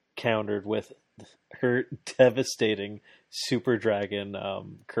countered with her devastating Super Dragon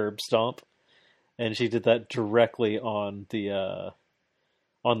curb stomp, and she did that directly on the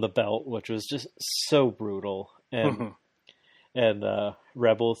belt, which was just so brutal. And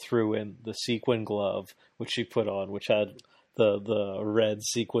Rebel threw in the sequin glove, which she put on, which had the red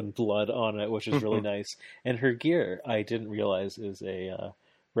sequin blood on it, which is really nice. And her gear, I didn't realize, is a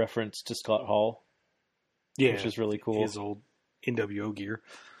reference to Scott Hall. Yeah, which is really cool. His old NWO gear.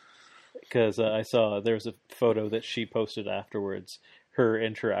 Because I saw there was a photo that she posted afterwards, her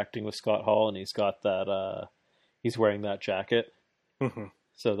interacting with Scott Hall, and he's got that. He's wearing that jacket.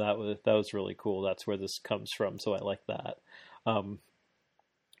 So that was really cool. That's where this comes from. So I like that.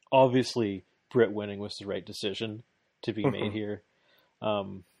 Obviously, Britt winning was the right decision to be made here.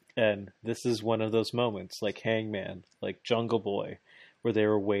 And this is one of those moments, like Hangman, like Jungle Boy, where they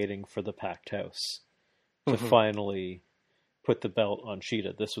were waiting for the packed house to finally put the belt on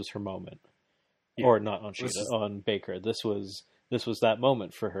Shida. This was her moment. Yeah. Or not on Shida, on Baker. This was that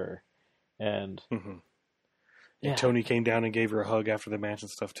moment for her. And and Tony came down and gave her a hug after the match and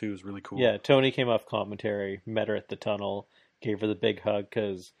stuff too. It was really cool. Yeah, Tony came off commentary, met her at the tunnel, gave her the big hug,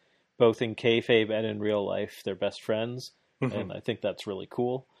 because both in kayfabe and in real life, they're best friends. And I think that's really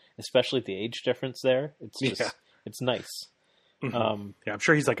cool, especially the age difference there. It's just, it's nice. I'm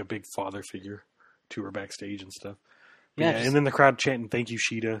sure he's like a big father figure to her backstage and stuff. And then the crowd chanting "Thank you,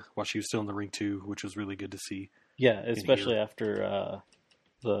 Shida" while she was still in the ring too, which was really good to see. Yeah, especially after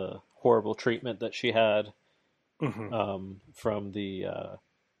the horrible treatment that she had from the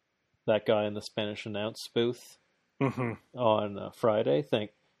that guy in the Spanish announce booth Mm-hmm. on Friday.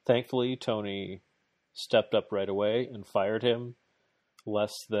 Thankfully, Tony stepped up right away and fired him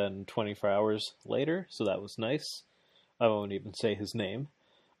less than 24 hours later, so that was nice. I won't even say his name.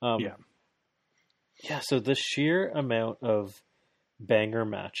 Yeah. Yeah, so the sheer amount of banger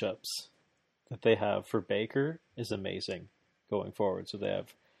matchups that they have for Baker is amazing going forward. So they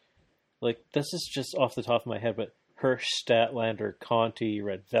have, like, this is just off the top of my head, but Hirsch, Statlander, Conti,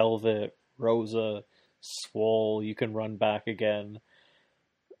 Red Velvet, Rosa, Swole, you can run back again.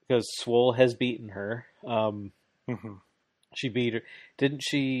 Because Swole has beaten her. Mm-hmm. She beat her. Didn't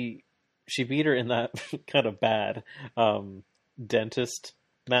she? She beat her in that kind of bad dentist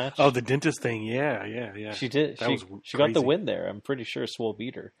match. Oh, the dentist thing. Yeah. She did. She got the win there. I'm pretty sure Swole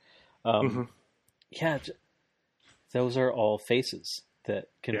beat her. Yeah, those are all faces that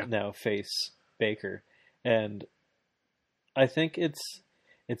can now face Baker, and I think it's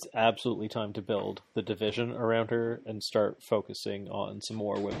absolutely time to build the division around her and start focusing on some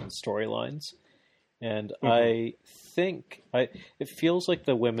more women's storylines. And I think it feels like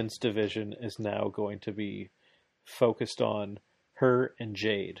the women's division is now going to be focused on her and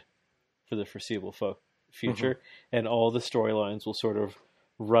Jade for the foreseeable future, and all the storylines will sort of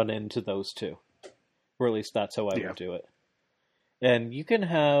run into those two, or at least that's how I would do it. And you can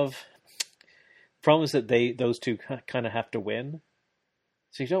have problem is that those two kind of have to win,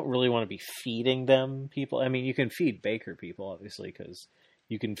 so you don't really want to be feeding them people. I mean, you can feed Baker people obviously because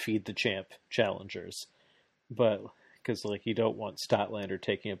you can feed the champ challengers, but because like you don't want Statlander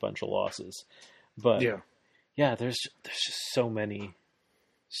taking a bunch of losses. But yeah, there's just so many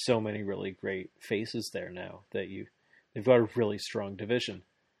really great faces there now that they've got a really strong division,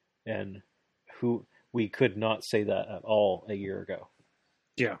 and who we could not say that at all a year ago.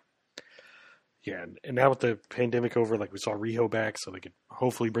 Yeah, and now with the pandemic over, like we saw Riho back, so they could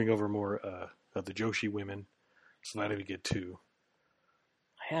hopefully bring over more of the Joshi women. So that'd be good too.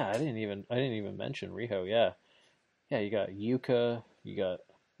 Yeah, I didn't even mention Riho. Yeah, you got Yuka.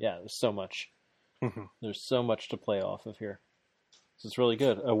 There's so much. Mm-hmm. There's so much to play off of here. So it's really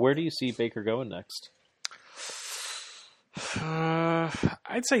good. Where do you see Baker going next?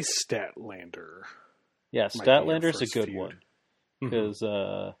 I'd say Statlander. Yeah, Statlander's a good one because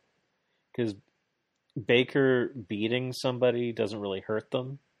Baker beating somebody doesn't really hurt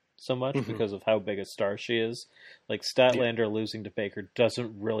them so much because of how big a star she is. Like Statlander losing to Baker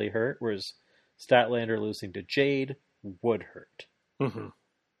doesn't really hurt, whereas Statlander losing to Jade would hurt. Mm-hmm.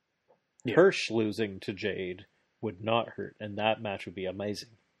 Yeah. Hirsch losing to Jade would not hurt, and that match would be amazing.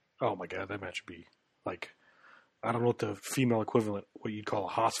 Oh my god, that match would be like, I don't know what the female equivalent, what you'd call a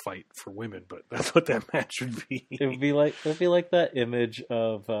Haas fight for women, but that's what that match would be. It would be like that image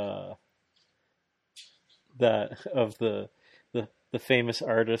of the famous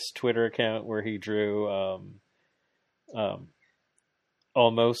artist Twitter account where he drew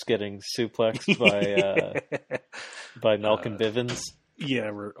almost getting suplexed by Malcolm Bivens.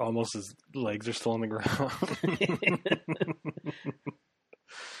 Yeah, where almost his legs are still on the ground.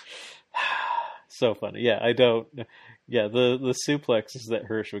 So funny. Yeah, I don't. Yeah, the suplexes that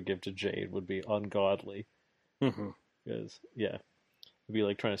Hirsch would give to Jade would be ungodly. Mm-hmm. Because it'd be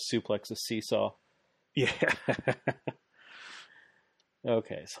like trying to suplex a seesaw. Yeah.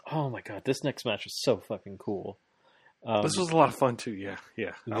 Okay. So, oh my god, this next match is so fucking cool. This was a lot of fun too. Yeah.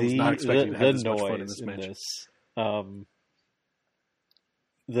 I was not expecting to have this much fun in this match.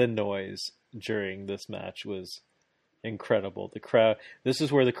 The noise during this match was incredible. The crowd. This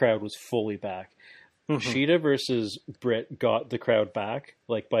is where the crowd was fully back. Mm-hmm. Shida versus Britt got the crowd back.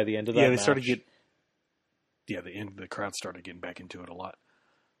 Like by the end of that, match, started to get. Yeah, the crowd started getting back into it a lot.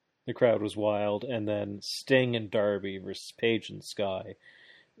 The crowd was wild, and then Sting and Darby versus Paige and Sky.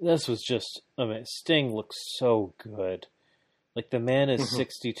 This was just, I mean, Sting looks so good. Like the man is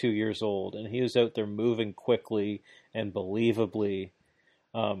 62 years old, and he was out there moving quickly and believably.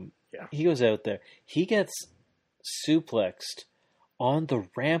 He goes out there. He gets suplexed on the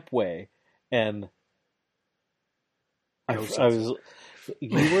rampway, and I was.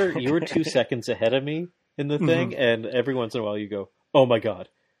 You were 2 seconds ahead of me in the thing, and every once in a while you go, "Oh my god."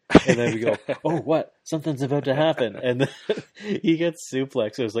 And then we go, oh, what? Something's about to happen. And then he gets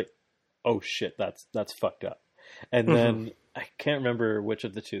suplexed. I was like, oh, shit, that's fucked up. And then I can't remember which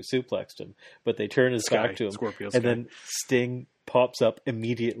of the two suplexed him, but they turn his back to him. Scorpio and then Sting pops up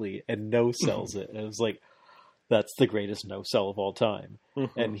immediately and no-sells it. And it was like, that's the greatest no-sell of all time.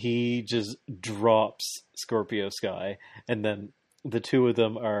 And he just drops Scorpio Sky. And then the two of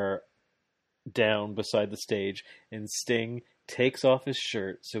them are down beside the stage, and Sting takes off his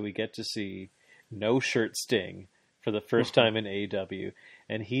shirt, so we get to see no shirt Sting for the first time in AEW,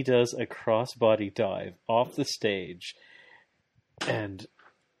 and he does a crossbody dive off the stage, and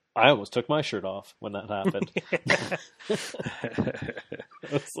I almost took my shirt off when that happened.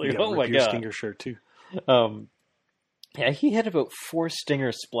 I was like, oh my god! Stinger shirt too. Yeah, he had about 4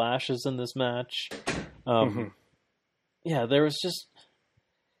 Stinger splashes in this match. Yeah, there was just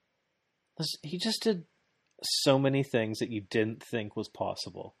he just did so many things that you didn't think was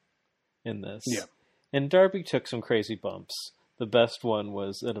possible in this. Yeah, and Darby took some crazy bumps. The best one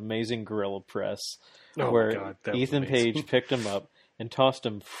was an amazing gorilla press, where Ethan Page picked him up and tossed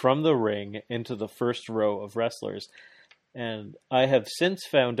him from the ring into the first row of wrestlers. And I have since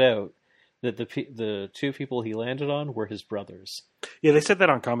found out that the 2 people he landed on were his brothers. Yeah, they said that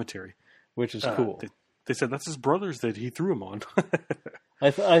on commentary, which is cool. They said that's his brothers that he threw him on.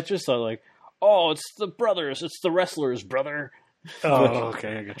 I just thought like, oh, it's the brothers, it's the wrestlers, brother. Oh,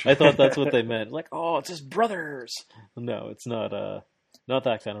 okay, I got you. I thought that's what they meant. Like, oh, it's his brothers. No, it's not. Not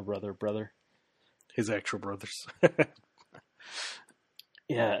that kind of brother. His actual brothers.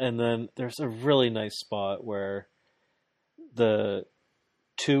 Yeah, and then there's a really nice spot where the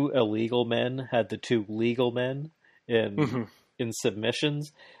 2 illegal men had the 2 legal men in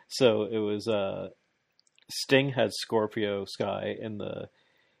submissions. So it was Sting had Scorpio Sky in the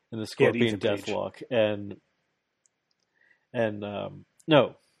Scorpion Deathlock, and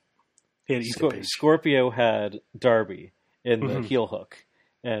no, Scorpio had Darby in the heel hook,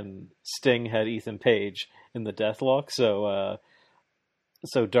 and Sting had Ethan Page in the Deathlock.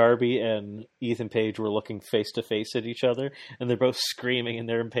 So Darby and Ethan Page were looking face to face at each other, and they're both screaming and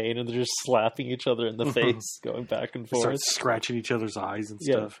they're in pain, and they're just slapping each other in the face, going back and forth, start scratching each other's eyes and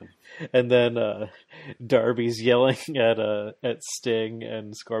stuff. And then Darby's yelling at Sting,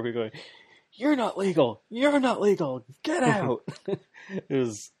 and Scorpio going, "You're not legal! You're not legal! Get out!" It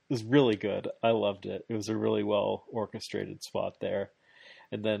was really good. I loved it. It was a really well orchestrated spot there.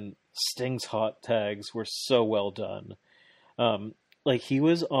 And then Sting's hot tags were so well done. Like, he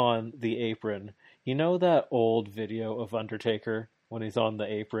was on the apron. You know that old video of Undertaker when he's on the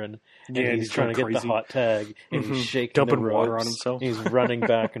apron and he's trying to get the hot tag and he's shaking dumping the ropes, water on himself. He's running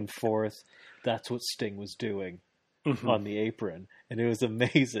back and forth. That's what Sting was doing on the apron, and it was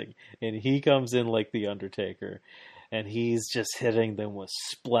amazing. And he comes in like the Undertaker, and he's just hitting them with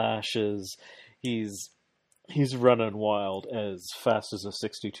splashes. He's running wild as fast as a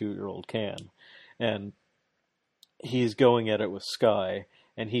 62-year-old can, and he's going at it with Sky,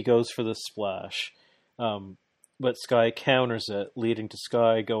 and he goes for the splash. But Sky counters it, leading to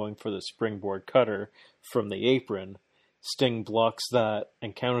Sky going for the springboard cutter from the apron. Sting blocks that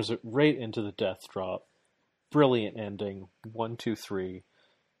and counters it right into the death drop. Brilliant ending. 1, 2, 3.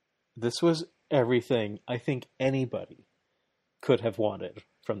 This was everything I think anybody could have wanted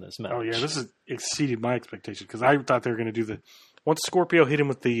from this match. Oh yeah, this has exceeded my expectations, because I thought they were going to do once Scorpio hit him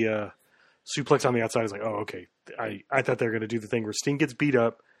with the suplex on the outside, I was like, oh, okay. I thought they were going to do the thing where Sting gets beat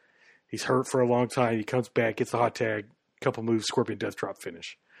up, he's hurt for a long time, he comes back, gets the hot tag, couple moves, Scorpion Death Drop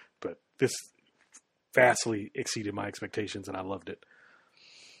finish. But this vastly exceeded my expectations, and I loved it.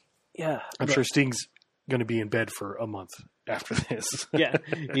 Yeah. I'm sure Sting's going to be in bed for a month after this. Yeah.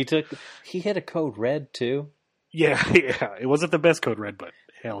 He hit a code red, too. Yeah. It wasn't the best code red, but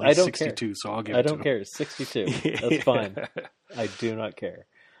hell, he's 62, care. So I'll give it to him. I don't care. 62. That's fine. I do not care.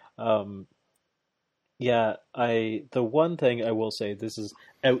 The one thing I will say, this is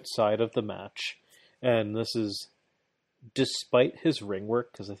outside of the match, and this is despite his ring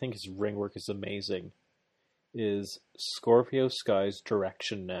work, because I think his ring work is amazing, is Scorpio Sky's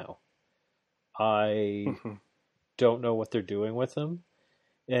direction now. I don't know what they're doing with him,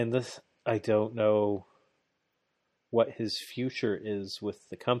 and I don't know what his future is with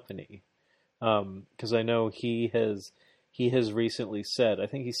the company, because I know he has recently said, I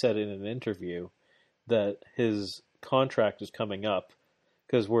think he said in an interview, that his contract is coming up,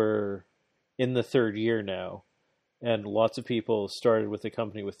 because we're in the 3rd year now, and lots of people started with the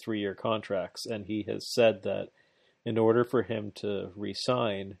company with 3-year contracts, and he has said that in order for him to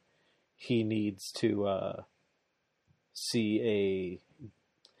resign, he needs to see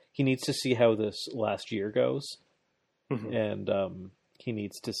how this last year goes, and he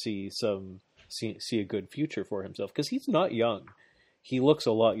needs to see a good future for himself, because he's not young. He looks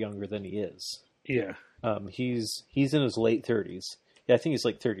a lot younger than he is. Yeah. He's in his late 30s. Yeah, I think he's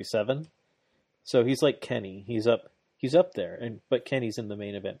like 37. So he's like Kenny. He's up there, but Kenny's in the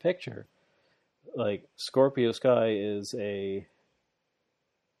main event picture. Like, Scorpio Sky is a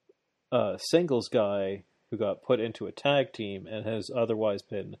singles guy who got put into a tag team and has otherwise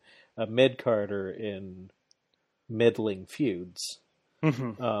been a mid-carder in middling feuds.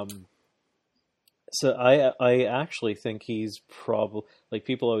 So I actually think he's probably, like,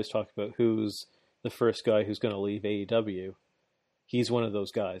 people always talk about who's the first guy who's going to leave AEW. He's one of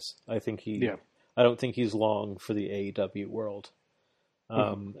those guys. Yeah. I don't think he's long for the AEW world.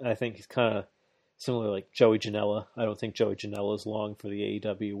 I think he's kind of similar, like Joey Janela. I don't think Joey Janela is long for the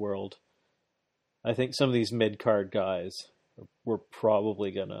AEW world. I think some of these mid-card guys were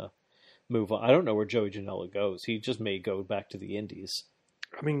probably going to move on. I don't know where Joey Janela goes. He just may go back to the Indies.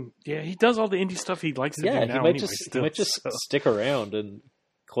 I mean, yeah, he does all the indie stuff he likes to do now. He might just stick around and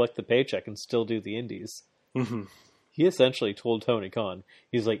collect the paycheck and still do the Indies. Mm-hmm. He essentially told Tony Khan,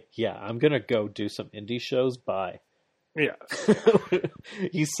 he's like, yeah, I'm going to go do some indie shows. Bye. Yeah.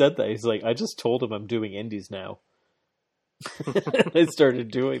 He said that. He's like, I just told him I'm doing indies now. I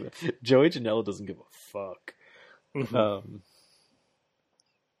started doing that. Joey Janela doesn't give a fuck. Mm-hmm.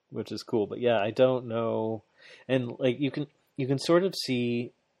 Which is cool. But yeah, I don't know. And like you can sort of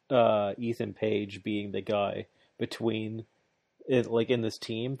see Ethan Page being the guy between it, like in this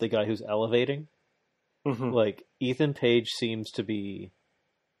team, the guy who's elevating. Mm-hmm. Like Ethan Page seems to be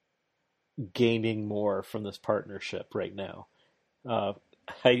gaining more from this partnership right now. I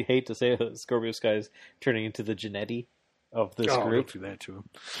hate to say it, Scorpio Sky's turning into the Jannetty of this group. Don't do that to him.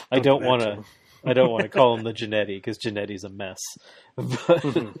 I don't want to call him the Jannetty because Jannetty's a mess.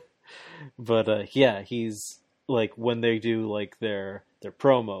 But yeah, he's like when they do like their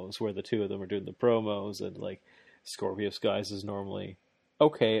promos where the two of them are doing the promos and like Scorpio Skies is normally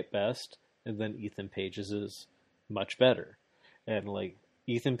okay at best, and then Ethan Page's is much better. And like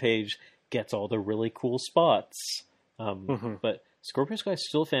Ethan Page gets all the really cool spots. But Scorpio Sky is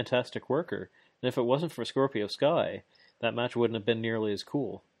still a fantastic worker. And if it wasn't for Scorpio Sky, that match wouldn't have been nearly as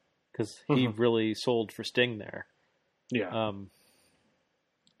cool. Because he really sold for Sting there. Yeah.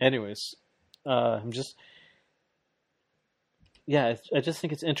 Anyways, I just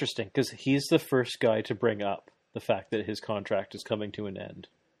think it's interesting. Because he's the first guy to bring up the fact that his contract is coming to an end.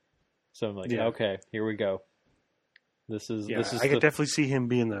 So I'm like, okay, here we go. This is I could definitely see him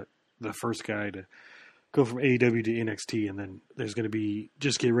being the first guy to go from AEW to NXT, and then there's going to be,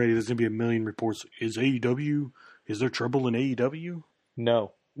 just get ready, there's going to be a million reports. Is there trouble in AEW?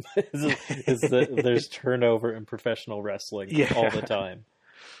 No. There's turnover in professional wrestling all the time.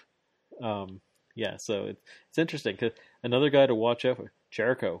 So it's interesting. 'Cause another guy to watch out for,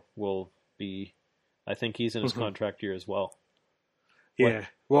 Jericho, will be, I think he's in his contract year as well. Yeah.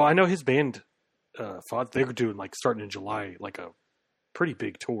 Well, I know his band thought they were doing, like, starting in July, like a pretty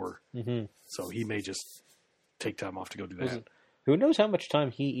big tour. Mm-hmm. So he may just take time off to go do that. Who knows how much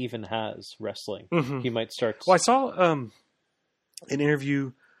time he even has wrestling? He might start. Well, I saw an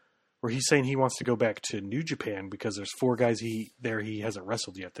interview where he's saying he wants to go back to New Japan because there's 4 guys he hasn't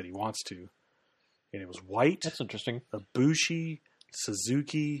wrestled yet that he wants to. And it was White. That's interesting. Ibushi,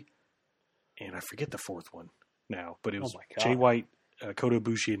 Suzuki, and I forget the 4th one now. But it was Jay White, Kota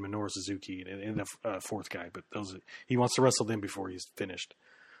Ibushi, and Minoru Suzuki, and the 4th guy. But he wants to wrestle them before he's finished.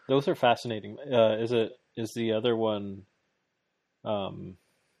 Those are fascinating. Is the other one?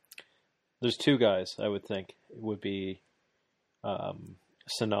 There's 2 guys I would think. It would be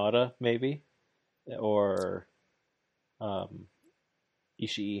Sonata maybe, or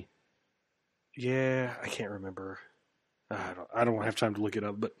Ishii. Yeah, I can't remember. I don't have time to look it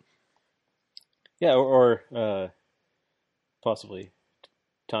up, but yeah, or possibly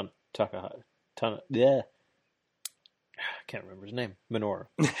Takahashi. Yeah, I can't remember his name. Minoru.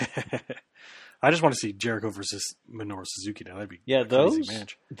 I just want to see Jericho versus Minoru Suzuki now. That'd be a those crazy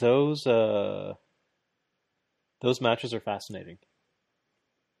match. Those matches are fascinating.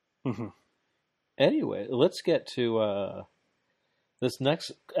 Mm-hmm. Anyway, let's get to this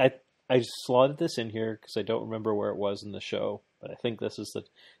next. I slotted this in here because I don't remember where it was in the show, but I think this is the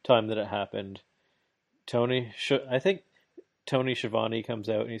time that it happened. I think Tony Schiavone comes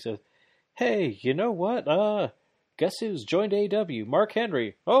out and he says, "Hey, you know what? Guess who's joined AEW? Mark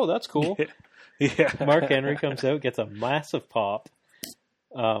Henry. Oh, that's cool." Yeah. Mark Henry comes out, gets a massive pop,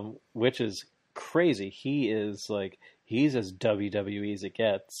 which is crazy. He's as WWE as it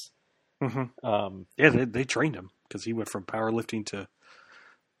gets. Mm-hmm. They trained him because he went from powerlifting to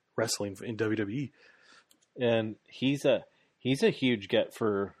wrestling in WWE, and he's a huge get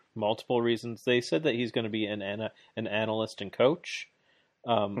for multiple reasons. They said that he's going to be an analyst and coach.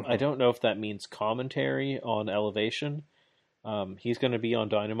 I don't know if that means commentary on Elevation. He's going to be on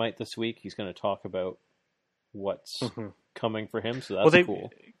Dynamite this week. He's going to talk about what's coming for him, so that's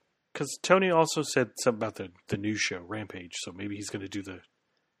cool. Because Tony also said something about the new show, Rampage, so maybe he's going to do the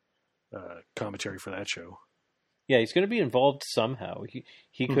commentary for that show. Yeah, he's going to be involved somehow.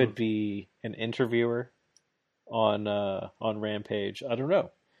 He could be an interviewer on Rampage. I don't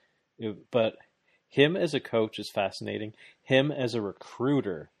know, but him as a coach is fascinating. Him as a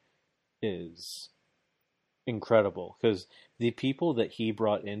recruiter is incredible because the people that he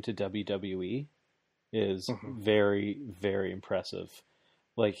brought into WWE is very, very impressive.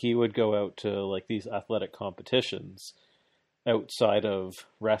 Like, he would go out to like these athletic competitions outside of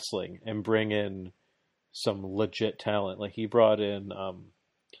wrestling and bring in some legit talent. Like, he brought in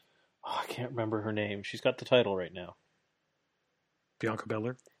I can't remember her name. She's got the title right now. Bianca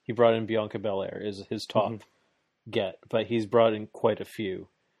Belair. He brought in Bianca Belair is his top get, but he's brought in quite a few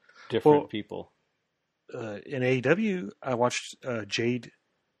different people. In AEW, I watched Jade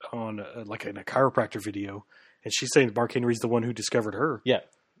on like in a chiropractor video, and she's saying Mark Henry's the one who discovered her. Yeah,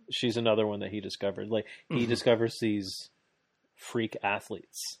 she's another one that he discovered. Like, he discovers these freak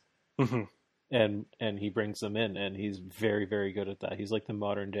athletes, and he brings them in, and he's very, very good at that. He's like the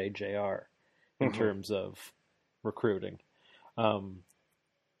modern day JR in terms of recruiting.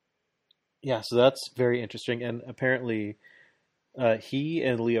 Yeah, so that's very interesting. And apparently, he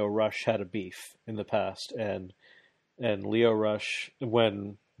and Leo Rush had a beef in the past, and Leo Rush,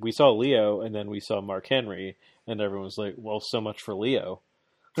 when we saw Leo and then we saw Mark Henry, and everyone was like, "Well, so much for Leo."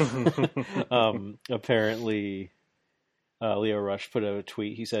 Apparently, Leo Rush put out a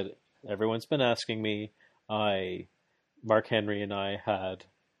tweet. He said, "Everyone's been asking me. Mark Henry and I had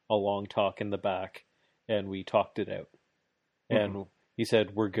a long talk in the back, and we talked it out." And he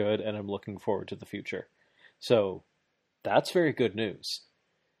said, "We're good, and I'm looking forward to the future." So that's very good news.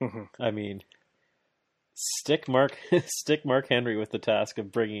 I mean, stick Mark Henry with the task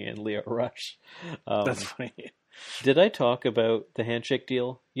of bringing in Leo Rush. That's funny. Did I talk about the handshake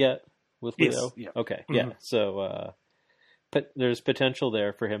deal yet with Leo? Yes, yeah. Okay, yeah. So, but there's potential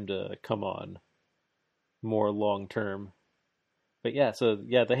there for him to come on more long term. But yeah, so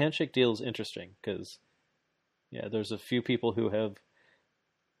yeah, the handshake deal is interesting because there's a few people who have,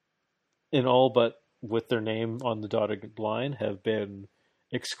 in all but with their name on the dotted line, have been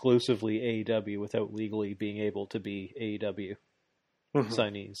exclusively AEW without legally being able to be AEW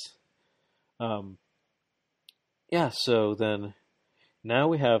signees. So then now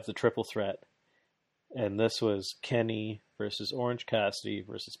we have the triple threat, and this was Kenny versus Orange Cassidy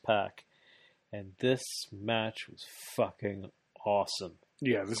versus Pac, and this match was fucking awesome.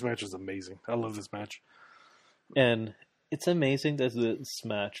 Yeah, this match is amazing. I love this match. And it's amazing that this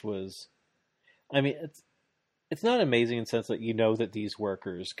match was, I mean, it's not amazing in the sense that you know that these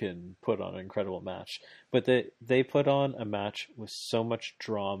workers can put on an incredible match, but they put on a match with so much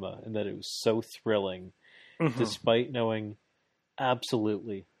drama and that it was so thrilling, despite knowing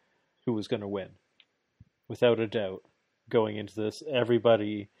absolutely who was going to win. Without a doubt, going into this,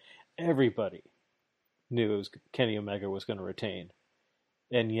 everybody knew it was Kenny Omega was going to retain.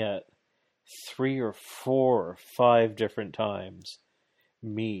 And yet, 3 or 4 or 5 different times,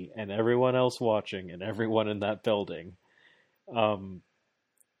 me and everyone else watching and everyone in that building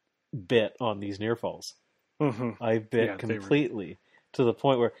bit on these near falls. I bit completely to the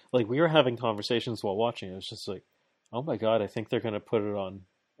point where, like, we were having conversations while watching. It was just like, oh my god, I think they're going to put it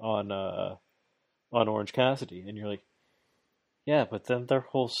on Orange Cassidy, and you're like, yeah, but then their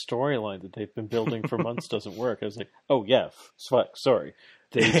whole storyline that they've been building for months doesn't work. I was like, oh yeah, sorry.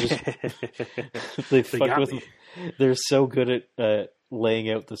 They just they fucked with me. They're so good at laying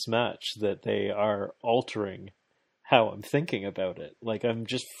out this match that they are altering how I'm thinking about it. Like, I'm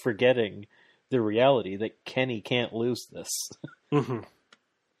just forgetting the reality that Kenny can't lose this.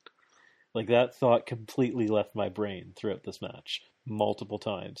 Like, that thought completely left my brain throughout this match multiple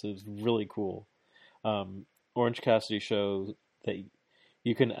times. It was really cool. Orange Cassidy shows that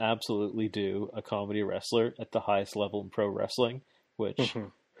you can absolutely do a comedy wrestler at the highest level in pro wrestling, which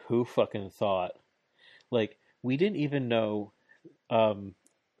who fucking thought? Like, we didn't even know a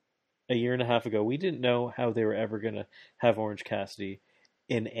year and a half ago, we didn't know how they were ever going to have Orange Cassidy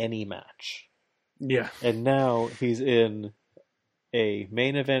in any match. Yeah. And now he's in a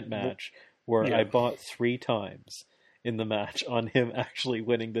main event match where I bought 3 times in the match on him actually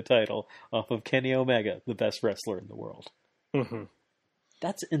winning the title off of Kenny Omega, the best wrestler in the world.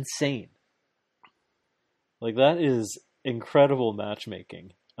 That's insane. Like, that is incredible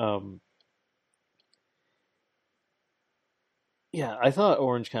matchmaking. Yeah, I thought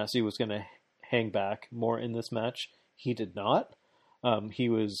Orange Cassidy was going to hang back more in this match. He did not. He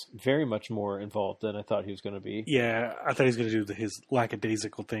was very much more involved than I thought he was going to be. Yeah, I thought he was going to do his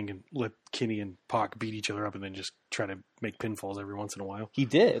lackadaisical thing and let Kenny and Pac beat each other up and then just try to make pinfalls every once in a while. He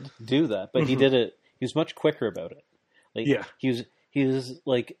did do that, but he did it. He was much quicker about it. Like, he was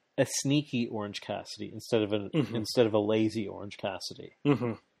like a sneaky Orange Cassidy instead of a lazy Orange Cassidy.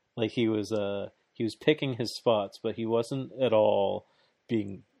 Like, he was picking his spots, but he wasn't at all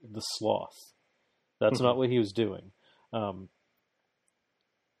being the sloth. That's not what he was doing. And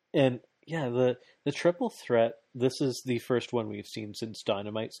yeah, the triple threat. This is the first one we've seen since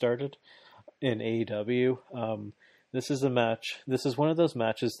Dynamite started in AEW. This is a match. This is one of those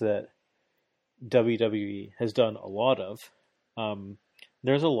matches that WWE has done a lot of.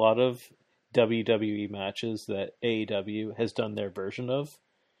 There's a lot of WWE matches that AEW has done their version of,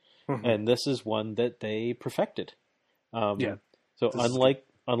 and this is one that they perfected. So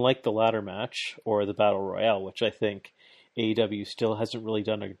unlike the ladder match or the Battle Royale, which I think AEW still hasn't really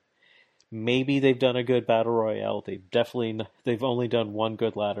done maybe they've done a good Battle Royale. They've only done one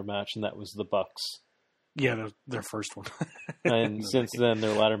good ladder match, and that was the Bucks. Yeah, their first one. And since then,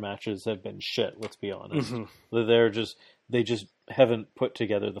 their ladder matches have been shit. Let's be honest. They just haven't put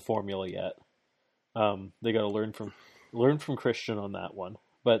together the formula yet. They got to learn from Christian on that one.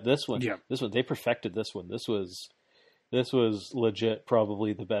 But this one, they perfected this one. This was legit,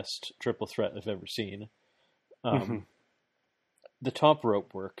 probably the best triple threat I've ever seen. The top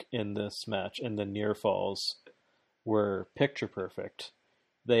rope work in this match and the near falls were picture perfect.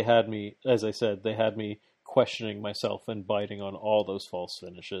 They had me, as I said, questioning myself and biting on all those false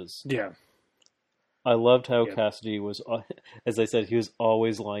finishes. Yeah. I loved how Cassidy was, as I said, he was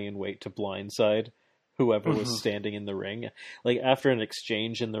always lying in wait to blindside whoever was standing in the ring. Like after an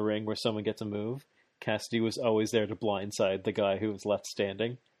exchange in the ring where someone gets a move, Cassidy was always there to blindside the guy who was left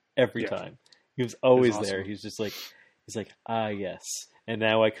standing every time. He was always there. He's just like, ah, yes. And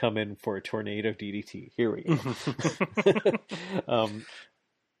now I come in for a tornado DDT. Here we go.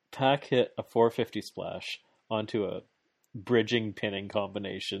 Pac hit a 450 splash onto a bridging pinning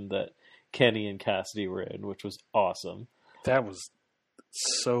combination that Kenny and Cassidy were in, which was awesome. That was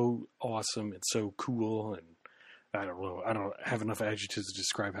so awesome and so cool, and I don't know. I don't have enough adjectives to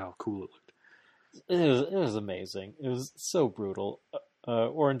describe how cool it looked. It was amazing. It was so brutal.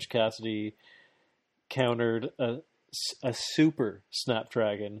 Orange Cassidy countered a super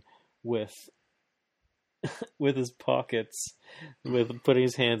Snapdragon with his pockets, with putting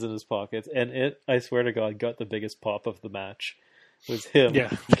his hands in his pockets, and it, I swear to God, got the biggest pop of the match. Was him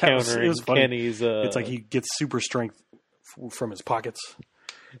countering Kenny's. It's like he gets super strength from his pockets.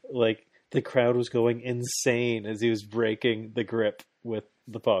 Like the crowd was going insane as he was breaking the grip with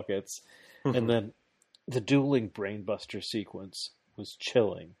the pockets, and then the dueling brainbuster sequence was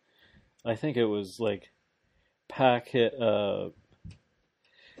chilling. I think it was like Pac hit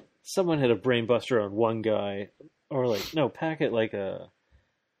someone hit a brainbuster on one guy, or like no, Pac hit like a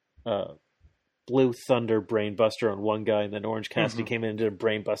Blue Thunder brainbuster on one guy, and then Orange Cassidy came in and did a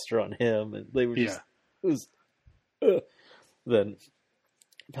brainbuster on him, and they were just it was. Then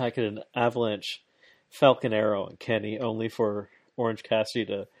Pac hit an avalanche Falcon Arrow on Kenny, only for Orange Cassidy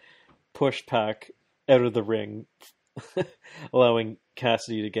to push Pac out of the ring, allowing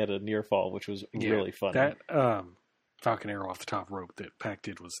Cassidy to get a near fall, which was really funny. That Falcon Arrow off the top rope that Pac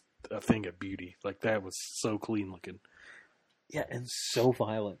did was a thing of beauty. Like that was so clean looking. Yeah, and so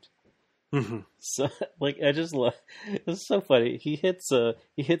violent. So like I just love. It's so funny. He hits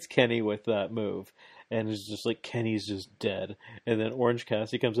Kenny with that move, and it's just like Kenny's just dead, and then Orange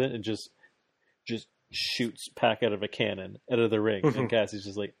Cassidy comes in and just shoots Pac out of a cannon out of the ring, and Cassidy's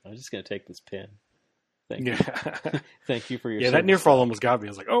just like, I'm just gonna take this pin. Thank you. Thank you for your service. That near fall almost got me.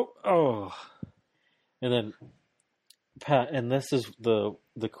 I was like, oh. And then Pat, and this is the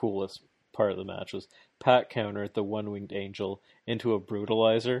coolest part of the match, was Pat countered the One-Winged Angel into a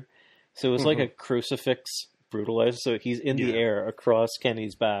brutalizer. So it was like a crucifix brutalizer. So he's in the air across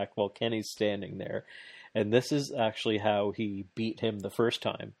Kenny's back while Kenny's standing there. And this is actually how he beat him the first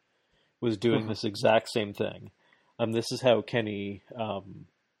time, was doing this exact same thing. This is how Kenny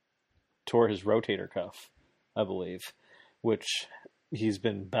tore his rotator cuff, I believe, which he's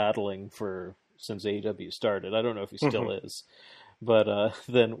been battling since AEW started. I don't know if he still is. But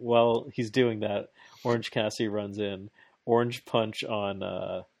then while he's doing that, Orange Cassidy runs in, orange punch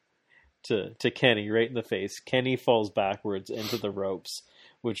on to Kenny right in the face. Kenny falls backwards into the ropes,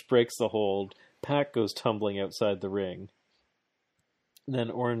 which breaks the hold. Pac goes tumbling outside the ring. And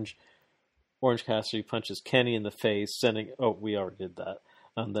then Orange Cassidy punches Kenny in the face, sending... Oh, we already did that.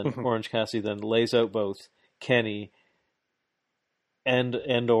 Then Orange Cassidy then lays out both Kenny and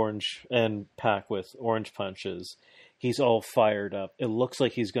Pac with orange punches. He's all fired up. It looks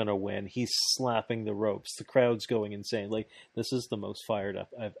like he's going to win. He's slapping the ropes. The crowd's going insane. Like, this is the most fired up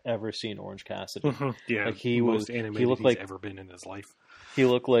I've ever seen Orange Cassidy. Yeah, like he looked like ever been in his life. He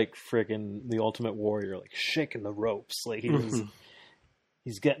looked like friggin' the Ultimate Warrior, like shaking the ropes. Like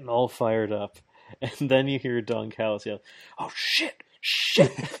he's getting all fired up. And then you hear Don Callis yell, "Oh shit!"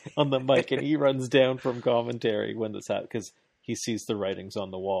 on the mic, and he runs down from commentary when this happens because he sees the writings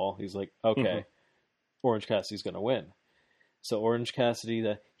on the wall. He's like, "Okay, Orange Cassidy's going to win. So Orange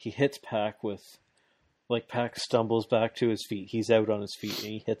Cassidy, he hits Pac with, like, Pac stumbles back to his feet. He's out on his feet,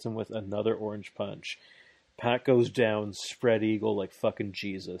 and he hits him with another orange punch. Pac goes down, spread eagle like fucking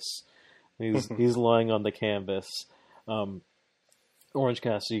Jesus. He's lying on the canvas. Orange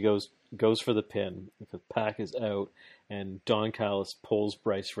Cassidy goes for the pin because Pac is out, and Don Callis pulls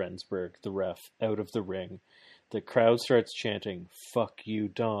Bryce Remsburg, the ref, out of the ring. The crowd starts chanting, "Fuck you,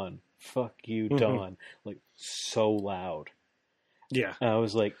 Don! Fuck you, Don!" Like, so loud. Yeah. And I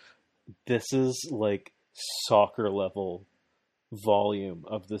was like, this is like soccer level volume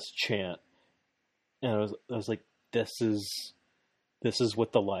of this chant. And I was like, this is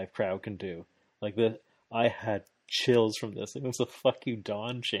what the live crowd can do. Like, I had chills from this. It was a "fuck you,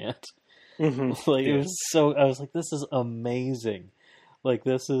 Don" chant. Like, it was so. I was like, this is amazing. Like,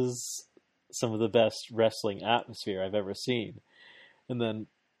 this is some of the best wrestling atmosphere I've ever seen. And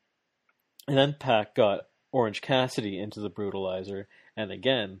then Pac got Orange Cassidy into the Brutalizer, and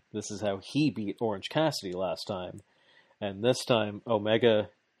again, this is how he beat Orange Cassidy last time. And this time, Omega,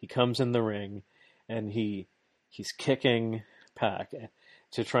 he comes in the ring, and he's kicking Pac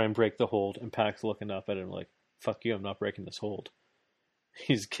to try and break the hold, and Pac's looking up at him like, "Fuck you, I'm not breaking this hold."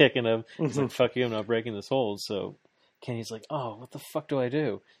 He's kicking him. He's like, "Fuck you, I'm not breaking this hold." So Kenny's like, "Oh, what the fuck do I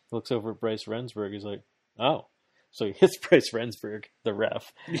do?" He looks over at Bryce Remsburg. He's like, "Oh." So he hits Bryce Remsburg, the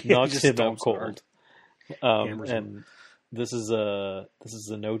ref, knocks him out cold. And this is a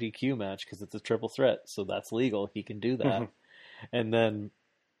no DQ match because it's a triple threat, so that's legal. He can do that. And then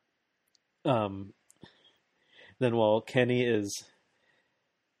while Kenny is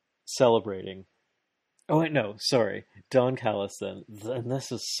celebrating, oh wait, no, sorry, Don Callis. Then, and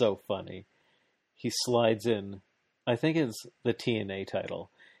this is so funny. He slides in, I think it's the TNA title,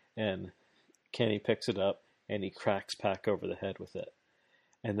 and Kenny picks it up and he cracks Pac over the head with it,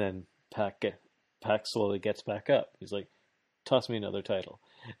 and then Pac slowly gets back up. He's like, "Toss me another title."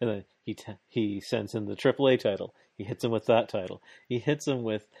 And then he sends in the AAA title. He hits him with that title. He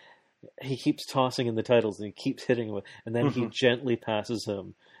keeps tossing in the titles, and he keeps hitting him with, and then he gently passes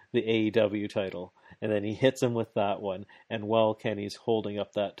him the AEW title, and then he hits him with that one. And while Kenny's holding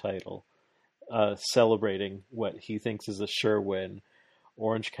up that title, celebrating what he thinks is a sure win,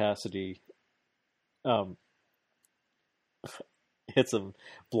 Orange Cassidy hits him,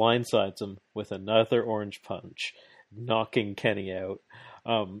 blindsides him with another orange punch, knocking Kenny out.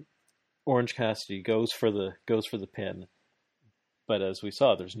 Orange Cassidy goes for the pin, but as we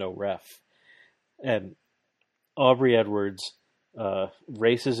saw, there's no ref. And Aubrey Edwards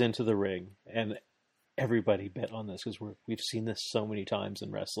races into the ring, and everybody bet on this because we've seen this so many times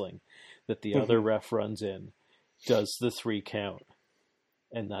in wrestling that the other ref runs in, does the 3 count,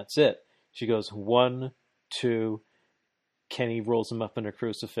 and that's it. She goes 1, 2. Kenny rolls him up in a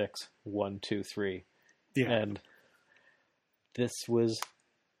crucifix. 1, 2, 3. Yeah. And this was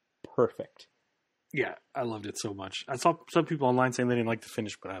perfect. Yeah, I loved it so much. I saw some people online saying they didn't like the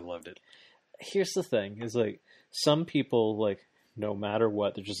finish, but I loved it. Here's the thing, is like, some people, like, no matter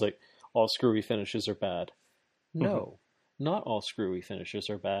what, they're just like, all screwy finishes are bad. No, not all screwy finishes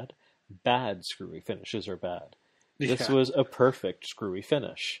are bad. Bad screwy finishes are bad. This was a perfect screwy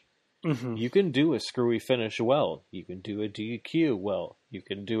finish. You can do a screwy finish well. You can do a DQ well. You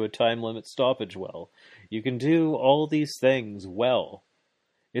can do a time limit stoppage well. You can do all these things well.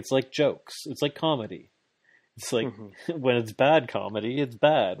 It's like jokes. It's like comedy. It's like, when it's bad comedy, it's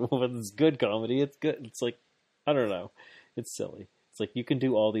bad. When it's good comedy, it's good. It's like, I don't know. It's silly. It's like, you can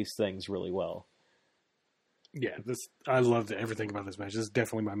do all these things really well. Yeah, I loved everything about this match. This is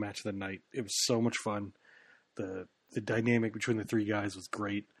definitely my match of the night. It was so much fun. The dynamic between the 3 guys was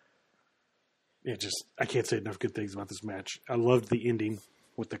great. I can't say enough good things about this match. I loved the ending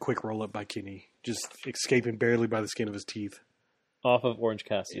with the quick roll up by Kenny, just escaping barely by the skin of his teeth. Off of Orange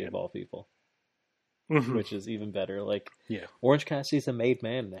Cassidy, of all people. Which is even better. Like, Orange Cassidy's a made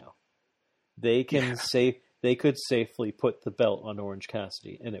man now. They could safely put the belt on Orange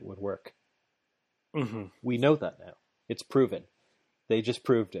Cassidy and it would work. We know that now. It's proven. They just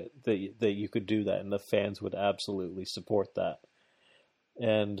proved it, that you could do that, and the fans would absolutely support that.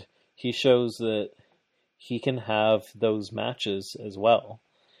 And he shows that he can have those matches as well.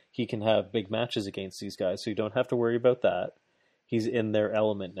 He can have big matches against these guys, so you don't have to worry about that. He's in their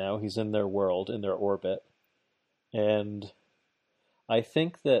element now. He's in their world, in their orbit. And I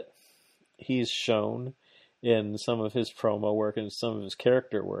think that he's shown in some of his promo work and some of his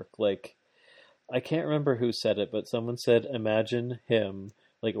character work. Like, I can't remember who said it, but someone said, imagine him,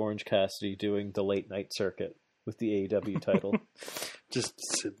 like Orange Cassidy, doing the late night circuit with the AEW title. Just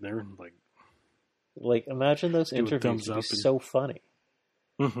sitting there and like, imagine those interviews would be so funny.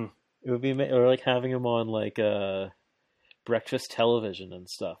 It would be or like having him on like breakfast television and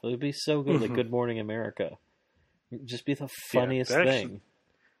stuff. It would be so good, like Good Morning America. It'd just be the funniest thing.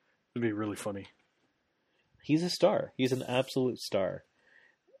 It'd be really funny. He's a star. He's an absolute star,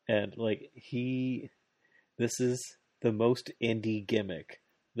 and like this is the most indie gimmick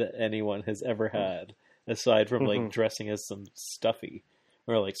that anyone has ever had, aside from like dressing as some stuffy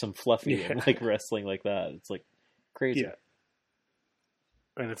or like some fluffy and like wrestling like that. It's like crazy. Yeah.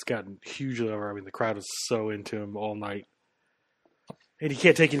 And it's gotten hugely over. I mean, the crowd is so into him all night. And you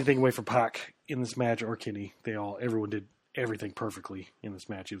can't take anything away from Pac in this match or Kenny. Everyone did everything perfectly in this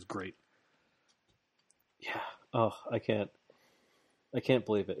match. It was great. Yeah. Oh, I can't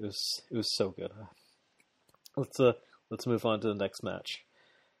believe it. It was so good. Let's move on to the next match.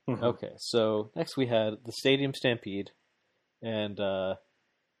 Mm-hmm. Okay, so next we had the Stadium Stampede, and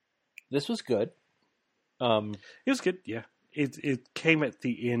this was good. It was good, yeah. It came at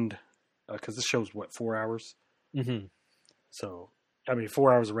the end because this show's 4 hours. Mm-hmm. So I mean,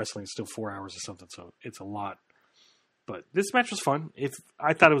 4 hours of wrestling is still 4 hours or something. So it's a lot. But this match was fun.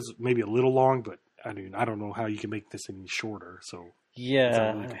 I thought it was maybe a little long, but I mean, I don't know how you can make this any shorter. So yeah, it's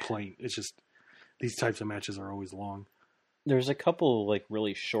not really a complaint. It's just these types of matches are always long. There's a couple like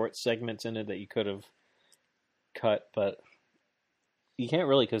really short segments in it that you could have cut, but you can't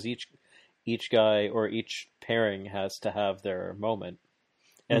really because each guy or each pairing has to have their moment,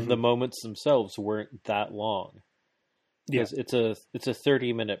 and the moments themselves weren't that long. Because it's a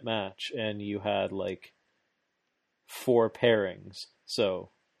 30-minute match, and you had like 4 pairings. So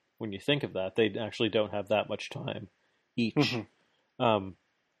when you think of that, they actually don't have that much time each.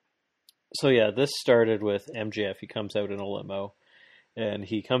 So yeah, this started with MJF. He comes out in a limo, and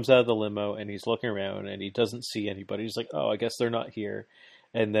he comes out of the limo, and he's looking around, and he doesn't see anybody. He's like, oh, I guess they're not here.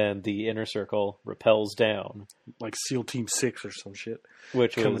 And then the Inner Circle rappels down. Like SEAL Team 6 or some shit.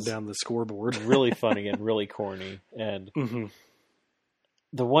 Which coming was down the scoreboard. really funny and really corny. And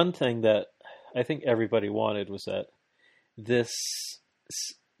the one thing that I think everybody wanted was that this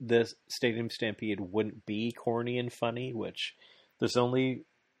Stadium Stampede wouldn't be corny and funny, which you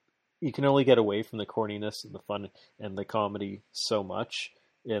can only get away from the corniness and the fun and the comedy so much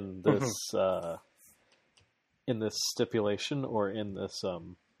in this stipulation or in this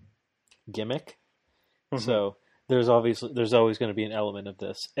gimmick. So there's always going to be an element of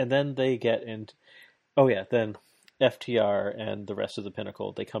this, and then they get into then FTR and the rest of the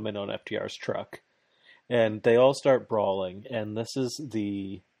Pinnacle, they come in on FTR's truck, and they all start brawling, and this is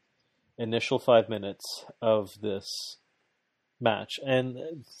the initial 5 minutes of this match, and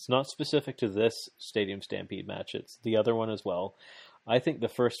it's not specific to this Stadium Stampede match, it's the other one as well. I think the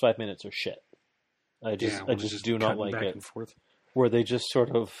first 5 minutes are shit. I just do not like it. Where they just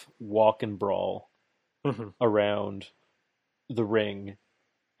sort of walk and brawl around the ring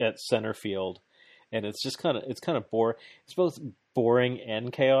at center field, and it's kind of boring. It's both boring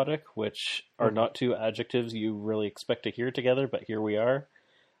and chaotic, which are not two adjectives you really expect to hear together, but here we are.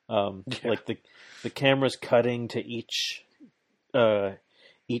 Like the camera's cutting to each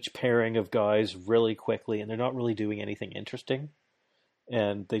pairing of guys really quickly, and they're not really doing anything interesting.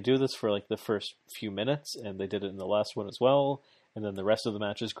 And they do this for like the first few minutes, and they did it in the last one as well. And then the rest of the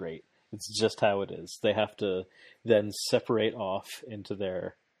match is great. It's just how it is. They have to then separate off into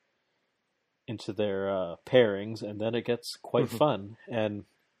their pairings, and then it gets quite fun. And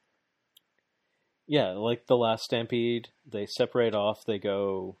yeah, like the last Stampede, they separate off.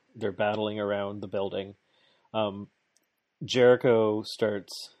 They're battling around the building. Jericho and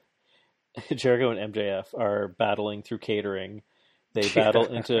MJF are battling through catering. They battle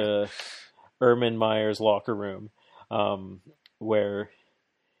into Ermin Meyer's locker room, where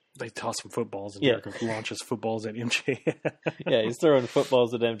they toss some footballs and Jericho launches footballs at MJF. Yeah, he's throwing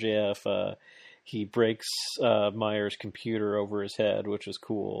footballs at MJF. He breaks Meyer's computer over his head, which is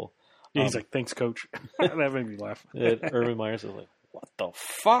cool. Yeah, he's like, "Thanks, coach." That made me laugh. Ermin Meyer's like, "What the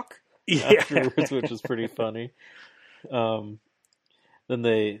fuck?" Afterwards, which is pretty funny. Then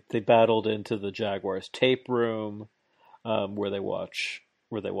they battled into the Jaguars tape room. Where they watch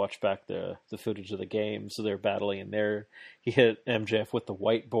back the footage of the game. So they're battling in there. He hit MJF with the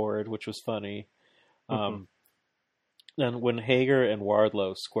whiteboard, which was funny. Then when Hager and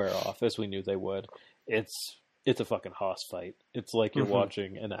Wardlow square off, as we knew they would, it's a fucking hoss fight. It's like you're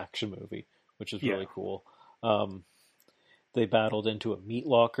watching an action movie, which is really cool. They battled into a meat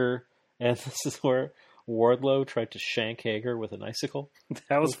locker, and this is where Wardlow tried to shank Hager with an icicle.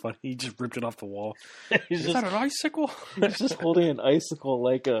 That was funny. He just ripped it off the wall. Is that an icicle? He's just holding an icicle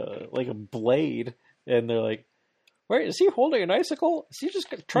like a blade, and they're like, "Wait, is he holding an icicle? Is he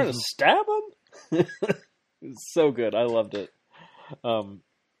just trying to stab him?" It's so good. I loved it.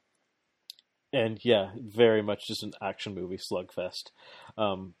 And yeah, very much just an action movie slugfest.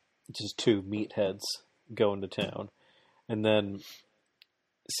 Just two meatheads going to town. And then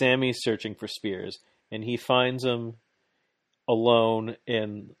Sammy's searching for Spears, and he finds him alone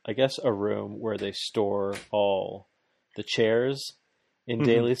in, I guess, a room where they store all the chairs in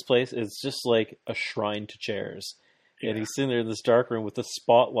Daly's place. It's just like a shrine to chairs. And he's sitting there in this dark room with a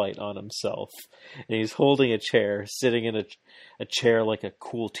spotlight on himself. And he's holding a chair, sitting in a chair like a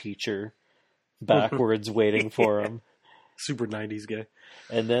cool teacher, backwards waiting for him. Super 90s guy.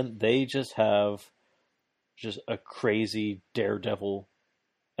 And then they just have just a crazy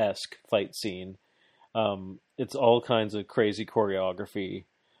Daredevil-esque fight scene. It's all kinds of crazy choreography.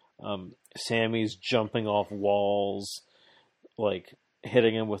 Sammy's jumping off walls, like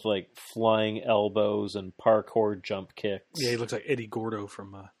hitting him with like flying elbows and parkour jump kicks. Yeah, he looks like Eddie Gordo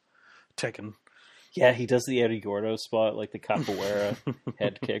from Tekken. Yeah, he does the Eddie Gordo spot, like the capoeira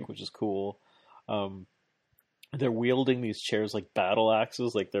head kick, which is cool. They're wielding these chairs like battle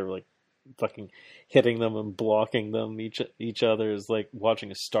axes, like they're like fucking hitting them and blocking them. Each other is like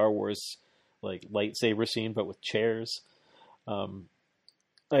watching a Star Wars like lightsaber scene, but with chairs. I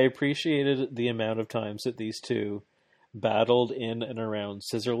appreciated the amount of times that these two battled in and around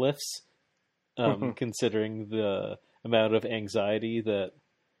scissor lifts, considering the amount of anxiety that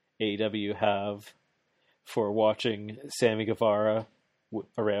AEW have for watching Sammy Guevara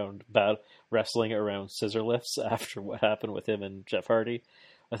wrestling around scissor lifts after what happened with him and Jeff Hardy.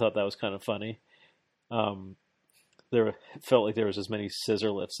 I thought that was kind of funny. It felt like there was as many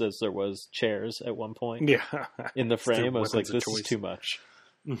scissor lifts as there was chairs at one point. Yeah, in the frame, I was like, "This is too much."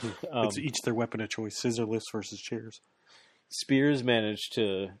 It's each their weapon of choice: scissor lifts versus chairs. Spears managed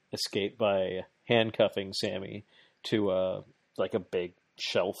to escape by handcuffing Sammy to like a big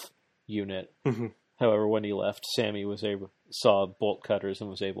shelf unit. However, when he left, Sammy saw bolt cutters and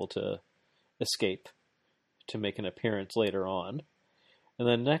was able to escape to make an appearance later on. And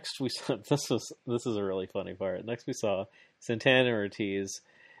then next we saw this is a really funny part. Next we saw Santana and Ortiz.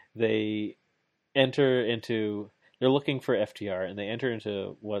 They're looking for FTR, and they enter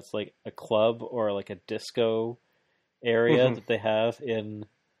into what's like a club or like a disco area that they have in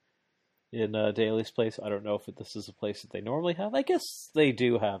Daly's place. I don't know if this is a place that they normally have. I guess they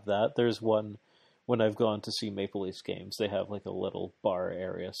do have that. There's one when I've gone to see Maple Leafs games. They have like a little bar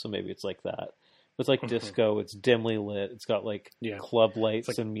area, so maybe it's like that. It's like disco. It's dimly lit. It's got like club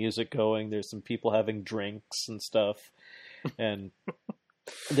lights and music going. There's some people having drinks and stuff. And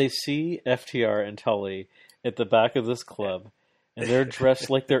they see FTR and Tully at the back of this club, and they're dressed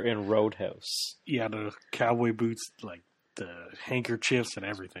like they're in Roadhouse. Yeah, the cowboy boots, like the handkerchiefs and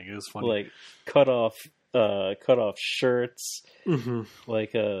everything. It was funny. Like cut off shirts.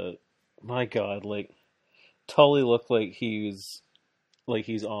 Like my God, like Tully looked like he's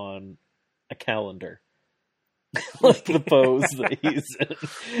on a calendar. Like the pose that he's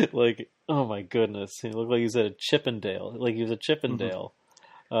in. Like, oh my goodness. He looked like he's at a Chippendale. Like he was a Chippendale.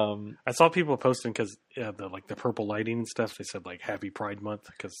 I saw people posting because the purple lighting and stuff. They said like Happy Pride Month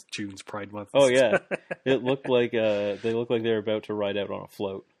because June's Pride Month. Oh yeah, it looked like they looked like they were about to ride out on a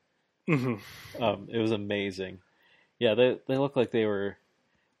float. It was amazing. Yeah, they looked like they were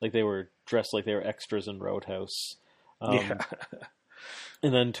dressed like they were extras in Roadhouse.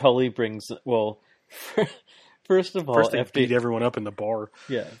 And then Tully brings first of all, they beat everyone up in the bar.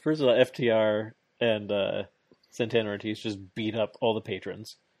 Yeah, first of all, FTR and Santana Ortiz just beat up all the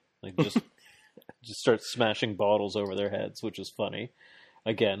patrons, like just start smashing bottles over their heads, which was funny.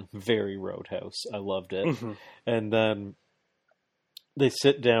 Again, very Roadhouse. I loved it. And then they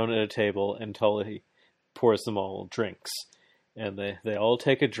sit down at a table, and Tully pours them all drinks, and they all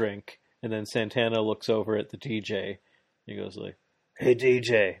take a drink, and then Santana looks over at the DJ. He goes like, "Hey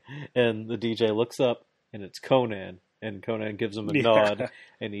DJ," and the DJ looks up, and it's Conan. And Conan gives him a nod,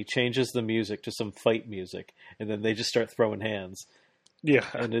 and he changes the music to some fight music, and then they just start throwing hands. Yeah.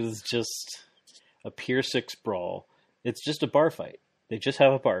 And it is just a Pier 6 brawl. It's just a bar fight. They just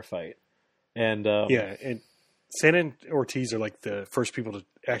have a bar fight. And and Santa and Ortiz are like the first people to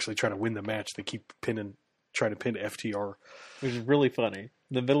actually try to win the match. They keep trying to pin FTR. Which is really funny.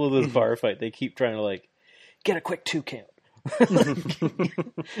 In the middle of this bar fight, they keep trying to like get a quick 2 count.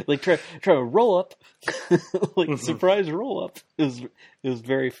 Like try to roll up, like surprise roll up. It was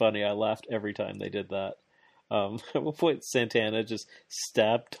very funny. I laughed every time they did that. At one point, Santana just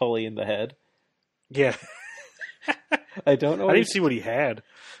stabbed Tully in the head. Yeah, I don't know. I didn't see what he had.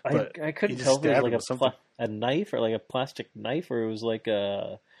 I couldn't tell if it was like a knife or like a plastic knife, or it was like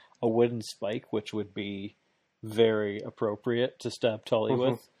a wooden spike, which would be very appropriate to stab Tully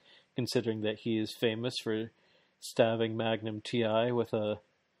with, considering that he is famous for stabbing Magnum TI with a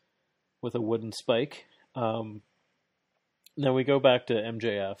with a wooden spike. Then we go back to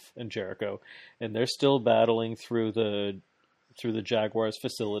MJF and Jericho, and they're still battling through the Jaguars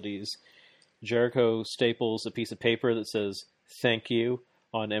facilities. Jericho staples a piece of paper that says "Thank you"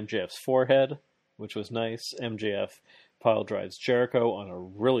 on MJF's forehead, which was nice. MJF pile drives Jericho on a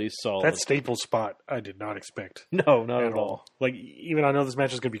really solid. That staple spot I did not expect. No, not at all. Like, even I know this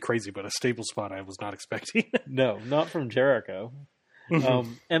match is going to be crazy, but a staple spot I was not expecting. No, not from Jericho.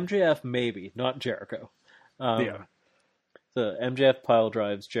 MJF maybe, not Jericho. Yeah. The MJF pile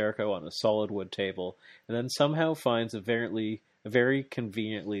drives Jericho on a solid wood table, and then somehow finds a very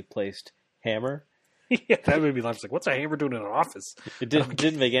conveniently placed hammer. Yeah, that made me laugh. It's like, what's a hammer doing in an office? It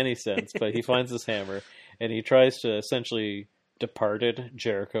didn't make any sense, but he finds this hammer, and he tries to essentially departed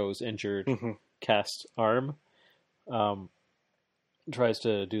Jericho's injured cast arm. Tries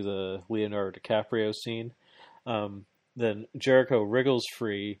to do the Leonardo DiCaprio scene. Then Jericho wriggles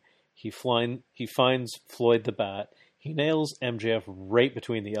free. He finds Floyd the Bat. He nails MJF right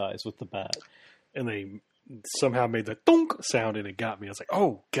between the eyes with the bat. And they somehow made the thunk sound, and it got me. I was like,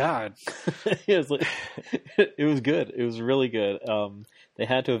 oh, God. It was good. It was really good. They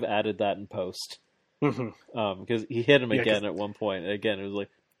had to have added that in post. Because he hit him again at one point. And again, it was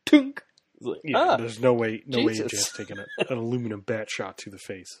like, tunk! Like, there's no way MJF's taking an aluminum bat shot to the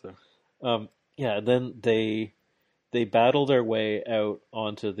face. So. Then they battle their way out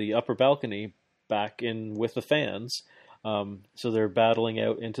onto the upper balcony back in with the fans. So they're battling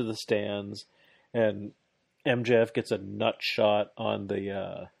out into the stands, and MJF gets a nut shot on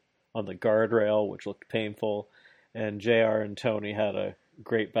the guardrail, which looked painful. And JR and Tony had a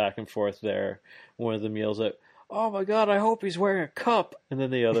great back and forth there. One of them yells out, "Oh my God, I hope he's wearing a cup," and then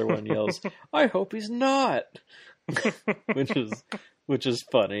the other one yells, "I hope he's not," which is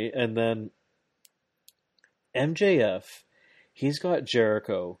funny. And then MJF, he's got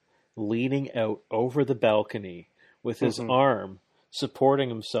Jericho leaning out over the balcony with his arm supporting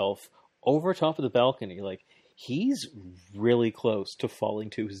himself over top of the balcony. Like, he's really close to falling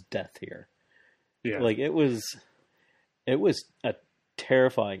to his death here. Yeah. Like, it was a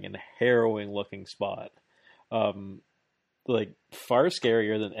terrifying and harrowing looking spot. Like, far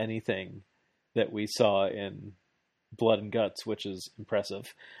scarier than anything that we saw in Blood and Guts, which is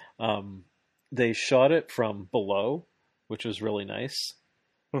impressive. They shot it from below, which was really nice.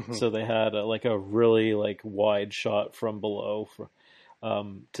 So they had a really wide shot from below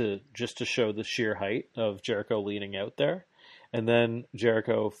to show the sheer height of Jericho leaning out there. And then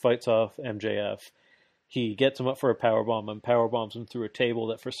Jericho fights off MJF. He gets him up for a powerbomb and powerbombs him through a table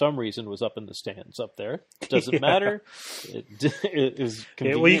that for some reason was up in the stands up there. Doesn't matter. It is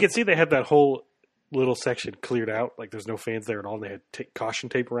convenient. Well, you can see they had that whole little section cleared out. Like, there's no fans there at all. And they had caution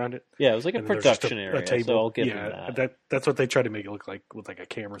tape around it. Yeah, it was like a production area. Table. So I'll give him that. That's what they tried to make it look like, with like a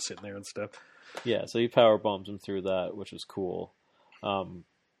camera sitting there and stuff. Yeah, so he powerbombs him through that, which is cool. Then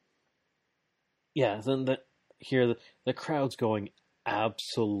the crowd's going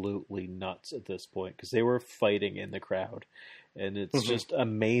absolutely nuts at this point because they were fighting in the crowd, and it's just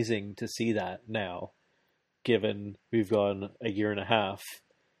amazing to see that now, given we've gone a year and a half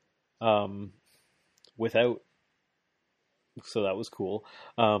without. So that was cool.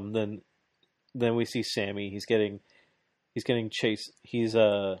 Then we see Sammy. He's getting chased. He's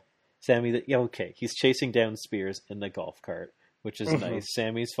Sammy. He's chasing down Spears in the golf cart, which is nice.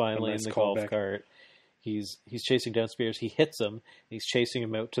 Sammy's finally in the golf cart. He's chasing down Spears. He hits him. He's chasing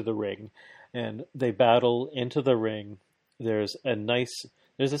him out to the ring, and they battle into the ring. There's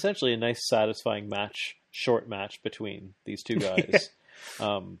essentially a nice, satisfying short match between these two guys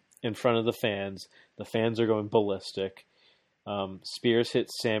in front of the fans. The fans are going ballistic. Spears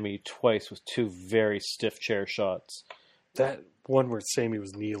hits Sammy twice with two very stiff chair shots. That one where Sammy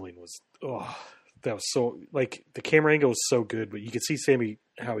was kneeling was that was so, like, the camera angle was so good, but you could see Sammy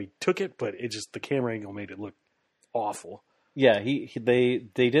how he took it, but the camera angle made it look awful. Yeah, they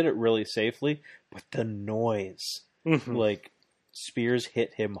did it really safely, but the noise, like, Spears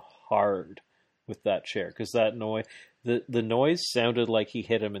hit him hard with that chair because that noise, the noise sounded like he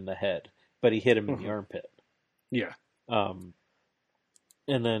hit him in the head, but he hit him in the armpit. Yeah. And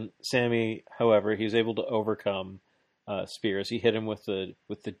then Sammy, however, he was able to overcome Spears. He hit him with the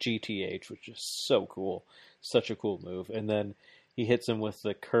GTH, which is so cool, such a cool move. And then he hits him with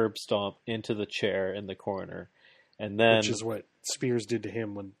the curb stomp into the chair in the corner, and then which is what Spears did to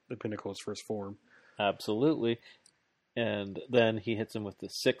him when the Pinnacles first formed. Absolutely. And then he hits him with the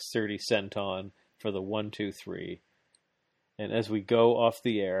 630 senton for the 1-2-3. And as we go off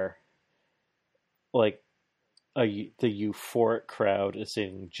the air, like, the euphoric crowd is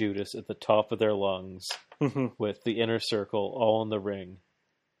singing Judas at the top of their lungs with the inner circle all in the ring.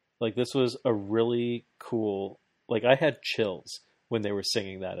 Like, this was a really cool. Like, I had chills when they were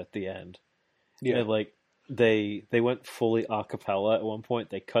singing that at the end. Yeah. And, like, they went fully a cappella at one point.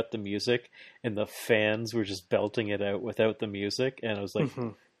 They cut the music, and the fans were just belting it out without the music. And I was like,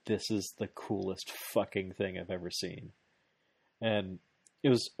 this is the coolest fucking thing I've ever seen. And it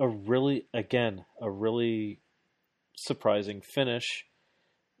was a really surprising finish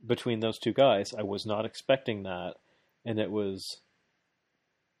between those two guys. I was not expecting that. And it was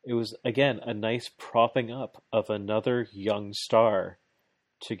again a nice propping up of another young star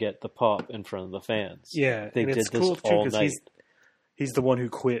to get the pop in front of the fans. Yeah, they and did it's this cool too all because night. he's the one who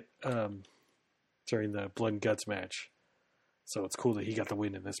quit during the Blood and Guts match, so it's cool that he got the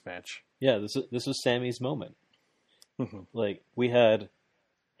win in this match. Yeah, this was Sammy's moment. Mm-hmm. Like, we had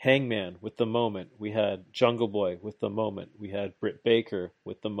Hangman with the moment, we had Jungle Boy with the moment, we had Britt Baker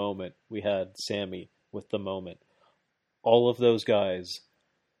with the moment, we had Sammy with the moment. All of those guys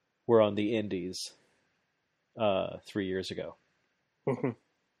were on the Indies 3 years ago. Mm-hmm.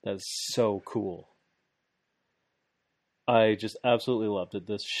 That's so cool. I just absolutely loved it.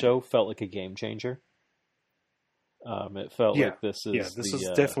 This show felt like a game changer. It felt like this is this is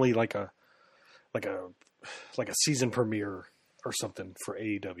definitely like a season premiere or something for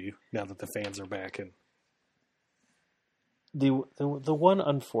AEW now that the fans are back. And the one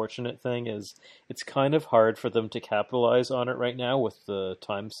unfortunate thing is it's kind of hard for them to capitalize on it right now with the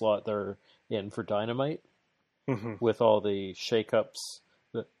time slot they're in for Dynamite. With all the shakeups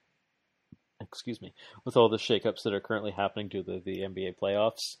with all the shakeups that are currently happening due to the NBA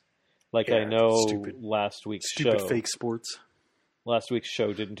playoffs. Like, I know last week's fake sports. Last week's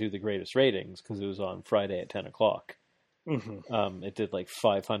show didn't do the greatest ratings because it was on Friday at 10 o'clock. It did like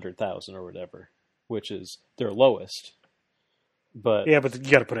 500,000 or whatever, which is their lowest. But you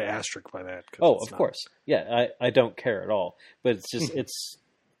got to put an asterisk by that. Oh, of course. Yeah, I don't care at all. But it's just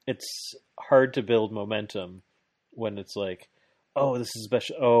it's hard to build momentum when it's like, oh, this is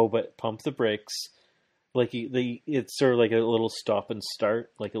special. Oh, but pump the brakes. Like, it's sort of like a little stop and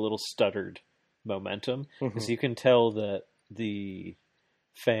start, like a little stuttered momentum, because you can tell that the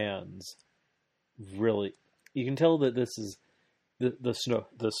fans really, you can tell that this is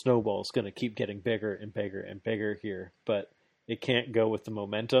the snowball's going to keep getting bigger and bigger and bigger here, but it can't go with the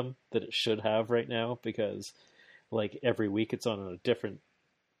momentum that it should have right now, because like every week it's on a different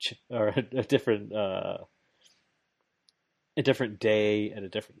a different day at a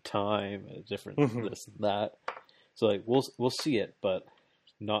different time at a different this and that. So like we'll see it, but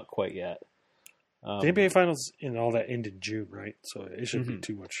not quite yet. The NBA Finals and all that end in June, right? So it shouldn't be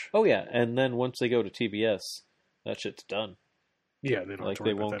too much. Oh yeah, and then once they go to TBS, that shit's done. Yeah, they don't. Like,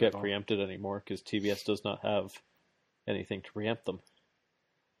 they won't get preempted anymore because TBS does not have anything to preempt them.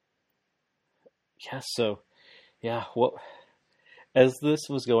 Yeah. So, yeah. What as this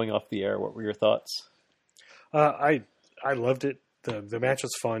was going off the air, what were your thoughts? I loved it. The match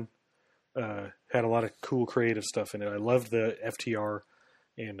was fun. Had a lot of cool creative stuff in it. I loved the FTR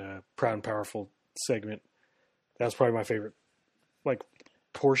and Proud and Powerful segment. That was probably my favorite, like,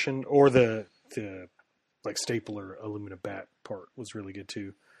 portion. Or the like stapler aluminum bat part was really good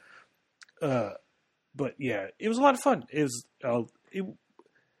too. But yeah, it was a lot of fun. It was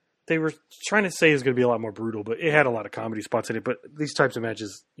they were trying to say it was going to be a lot more brutal, but it had a lot of comedy spots in it. But these types of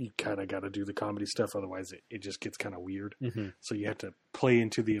matches, you kind of got to do the comedy stuff, otherwise it just gets kind of weird. So you have to play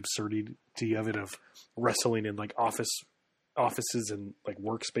into the absurdity of it, of wrestling in like offices and like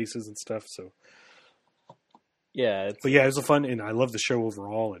workspaces and stuff. So yeah, but yeah, it was a fun, and I love the show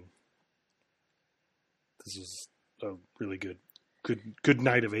overall. And this was a really good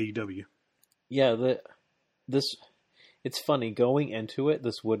night of AEW. Yeah, it's funny, going into it,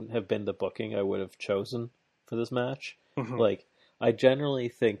 this wouldn't have been the booking I would have chosen for this match. Like, I generally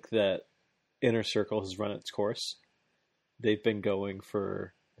think that Inner Circle has run its course. They've been going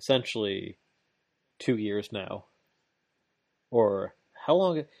for essentially 2 years now. Or how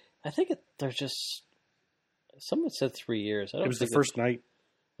long? I think they're just, someone said 3 years. It was the first night.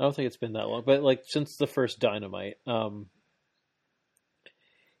 I don't think it's been that long, but like since the first Dynamite.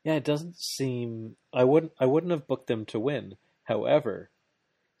 Yeah, it doesn't seem. I wouldn't have booked them to win. However,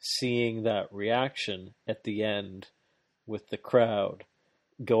 seeing that reaction at the end with the crowd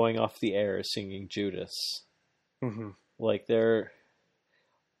going off the air singing Judas, like I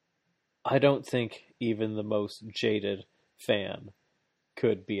don't think even the most jaded fan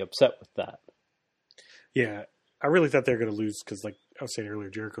could be upset with that. Yeah, I really thought they were going to lose because, like I was saying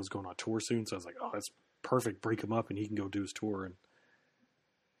earlier, Jericho's going on tour soon, so I was like, oh, that's perfect. Break him up and he can go do his tour.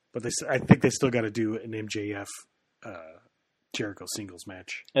 But I think they still got to do an MJF Jericho singles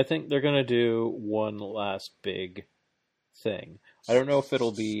match. I think they're going to do one last big thing. I don't know if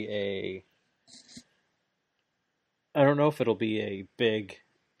it'll be a big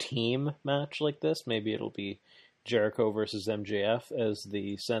team match like this. Maybe it'll be Jericho versus MJF as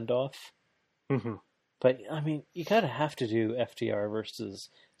the send-off. Mm-hmm. But, I mean, you kind of have to do FTR versus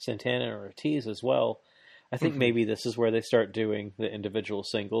Santana and Ortiz as well. I think maybe this is where they start doing the individual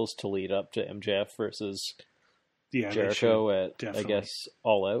singles to lead up to MJF versus Jericho at, definitely. I guess,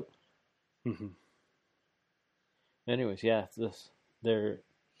 All Out. Mm-hmm. Anyways, yeah, it's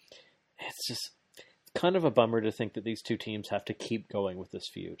just kind of a bummer to think that these two teams have to keep going with this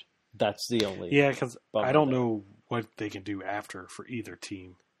feud. That's the only... Yeah, because I don't know what they can do after for either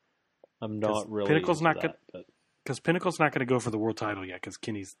team. I'm not really... Pinnacle's not going... Because Pinnacle's not going to go for the world title yet, because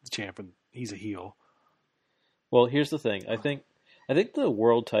Kenny's the champ and he's a heel. Well, here's the thing. I think the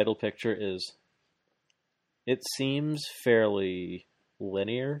world title picture is... It seems fairly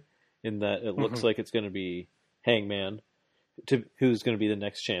linear in that it looks like it's going to be Hangman, who's going to be the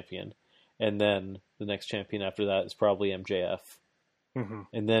next champion. And then the next champion after that is probably MJF. Mm-hmm.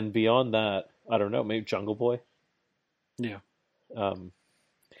 And then beyond that, I don't know, maybe Jungle Boy? Yeah.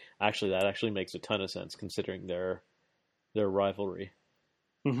 Actually, that actually makes a ton of sense considering their rivalry.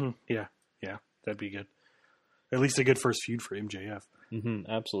 Mm-hmm. Yeah, that'd be good. At least a good first feud for MJF. Mm-hmm,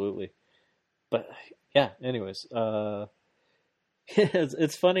 absolutely. But, yeah, anyways.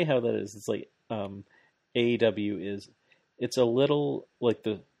 It's funny how that is. It's like AEW is... It's a little like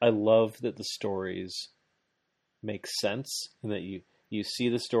I love that the stories make sense and that you see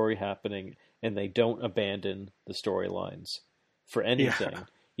the story happening and they don't abandon the storylines for anything. Yeah.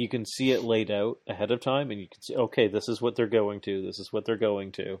 You can see it laid out ahead of time and you can see, okay, this is what they're going to, this is what they're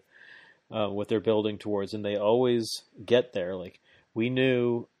going to, what they're building towards. And they always get there. Like, we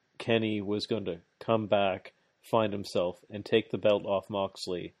knew Kenny was going to come back, find himself, and take the belt off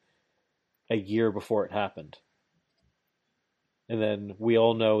Moxley a year before it happened. And then we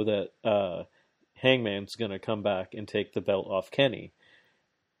all know that Hangman's going to come back and take the belt off Kenny.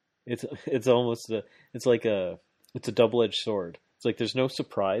 It's almost it's a double-edged sword. It's like there's no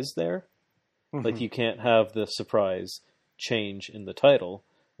surprise there. Mm-hmm. Like, you can't have the surprise change in the title,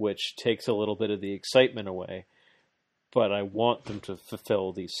 which takes a little bit of the excitement away. But I want them to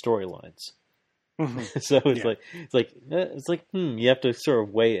fulfill these storylines. Mm-hmm. So it's like you have to sort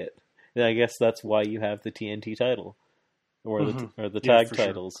of weigh it. And I guess that's why you have the TNT title. Or the tag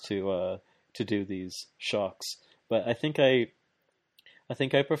titles to do these shocks, but I think I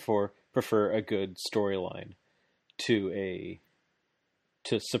prefer a good storyline to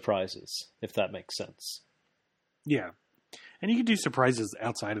surprises, if that makes sense. Yeah, and you can do surprises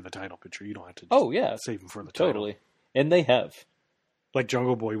outside of the title picture. You don't have to save them for the title. Totally, and they have. Like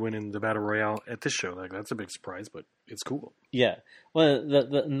Jungle Boy winning the Battle Royale at this show. Like, that's a big surprise, but it's cool. Yeah. Well,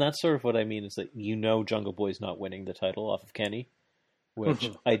 and that's sort of what I mean is that Jungle Boy's not winning the title off of Kenny,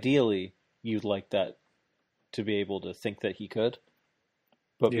 which ideally you'd like that to be able to think that he could.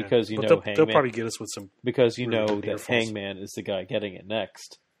 But because Hangman... They'll probably get us with some... Because that Hangman is the guy getting it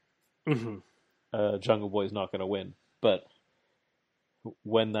next. Mm-hmm. Jungle Boy's not going to win. But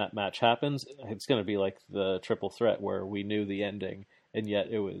when that match happens, it's going to be like the triple threat where we knew the ending... And yet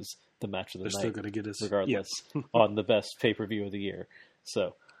it was the match of the night. They're still going to get us, regardless, on the best pay-per-view of the year.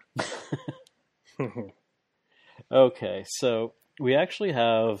 So, okay, so we actually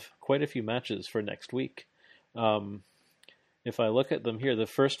have quite a few matches for next week. If I look at them here, the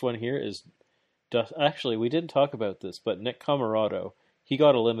first one here is... Actually, we didn't talk about this, but Nick Comoroto, he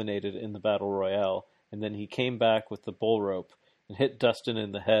got eliminated in the Battle Royale, and then he came back with the bull rope and hit Dustin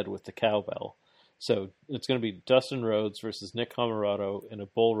in the head with the cowbell. So it's going to be Dustin Rhodes versus Nick Comoroto in a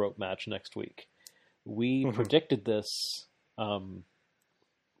bull rope match next week. We predicted this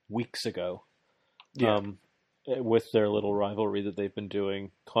weeks ago with their little rivalry that they've been doing,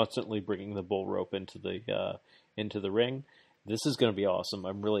 constantly bringing the bull rope into the ring. This is going to be awesome.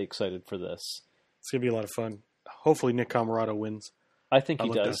 I'm really excited for this. It's going to be a lot of fun. Hopefully Nick Comoroto wins. I think he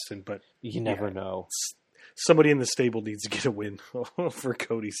does. Dustin, but you never know. Somebody in the stable needs to get a win for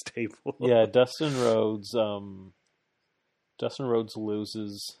Cody's stable. Yeah, Dustin Rhodes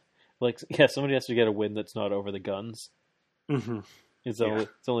loses. Somebody has to get a win that's not over the Guns. Mm-hmm. It's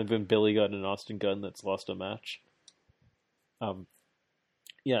only been Billy Gunn and Austin Gunn that's lost a match.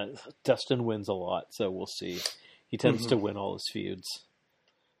 Dustin wins a lot, so we'll see. He tends to win all his feuds.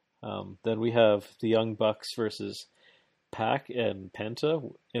 Then we have the Young Bucks versus Pac and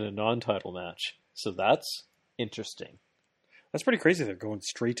Penta in a non-title match. So that's interesting. That's pretty crazy. They're going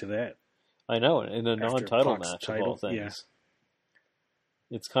straight to that. I know, in a non-title match of all things.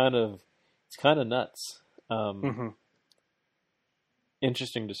 Yeah. It's kind of nuts.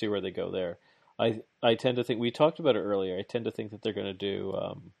 Interesting to see where they go there. I tend to think, we talked about it earlier, I tend to think that they're going to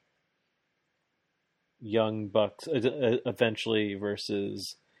do Young Bucks eventually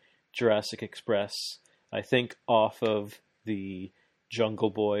versus Jurassic Express. I think off of the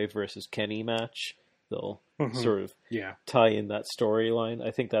Jungle Boy versus Kenny match, they'll sort of tie in that storyline. I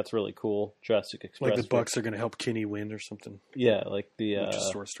think that's really cool. Jurassic Express, like the Bucks are going to help Kenny win or something. Yeah, like the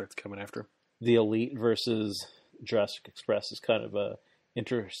Source starts coming after the Elite versus Jurassic Express is kind of a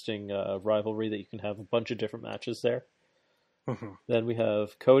interesting rivalry that you can have a bunch of different matches there. Then we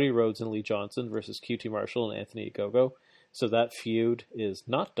have Cody Rhodes and Lee Johnson versus QT Marshall and Anthony Ogogo. So that feud is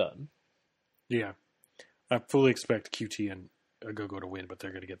not done. Yeah. I fully expect QT and Ogogo to win, but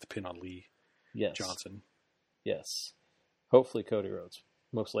they're going to get the pin on Lee Johnson. Yes. Hopefully Cody Rhodes.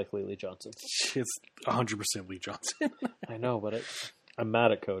 Most likely Lee Johnson. It's 100% Lee Johnson. I know, but I'm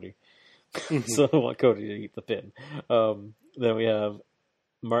mad at Cody. So I want Cody to eat the pin. Then we have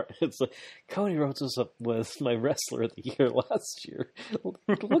it's like Cody Rhodes was my wrestler of the year last year.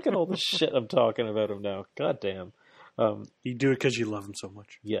 Look at all the shit I'm talking about him now. God damn. You do it because you love him so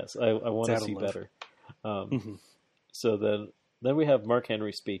much. Yes, I want to see better. So then we have Mark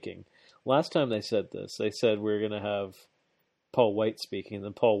Henry speaking. Last time they said this, they said we're going to have Paul White speaking, and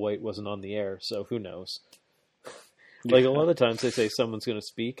then Paul White wasn't on the air, so who knows? Like a lot of times they say someone's going to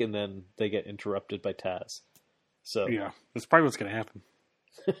speak, and then they get interrupted by Taz. So yeah, that's probably what's going to happen.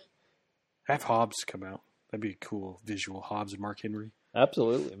 Have Hobbs come out. That'd be a cool visual. Hobbs and Mark Henry.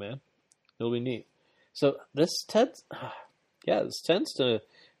 Absolutely, man. It'll be neat. So this tends to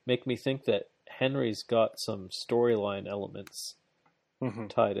make me think that Henry's got some storyline elements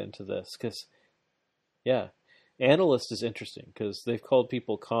tied into this. Because, analyst is interesting because they've called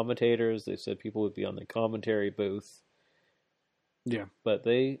people commentators. They said people would be on the commentary booth. Yeah. But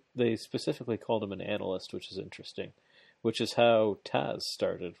they specifically called him an analyst, which is interesting. Which is how Taz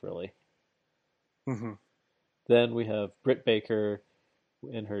started, really. Then we have Britt Baker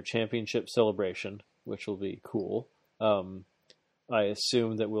in her championship celebration, which will be cool. I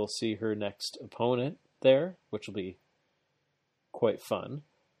assume that we'll see her next opponent there, which will be quite fun.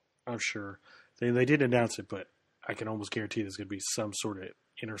 I'm sure. They didn't announce it, but I can almost guarantee there's going to be some sort of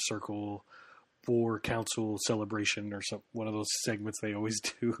inner circle for council celebration or one of those segments they always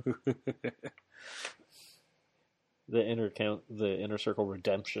do. The inner circle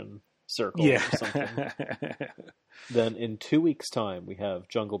redemption circle or something. Then in 2 weeks' time, we have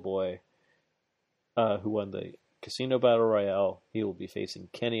Jungle Boy, who won the Casino Battle Royale. He will be facing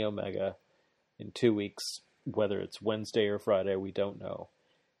Kenny Omega in 2 weeks. Whether it's Wednesday or Friday, we don't know.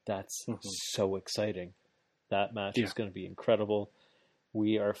 That's so exciting. That match is going to be incredible.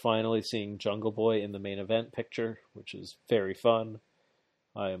 We are finally seeing Jungle Boy in the main event picture, which is very fun.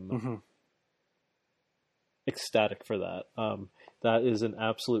 I'm ecstatic for that. That is an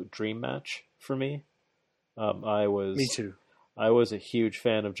absolute dream match for me. Me too. I was a huge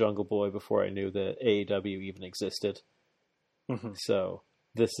fan of Jungle Boy before I knew that AEW even existed. So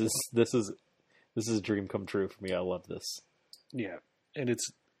this is a dream come true for me. I love this. Yeah, and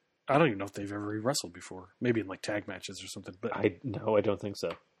I don't even know if they've ever wrestled before. Maybe in like tag matches or something. But I don't think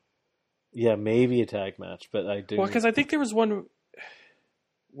so. Yeah, maybe a tag match, but I do. Well, because I think there was one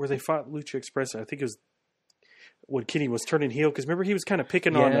where they fought Lucha Express. I think it was when Kenny was turning heel, because remember he was kind of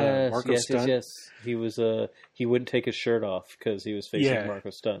picking on Marco Stunt. Yes. He was he wouldn't take his shirt off because he was facing Marco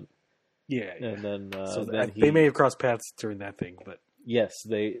Stunt. Yeah, and then so they may have crossed paths during that thing, but yes,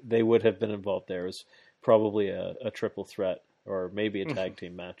 they would have been involved there. It was probably a triple threat or maybe a tag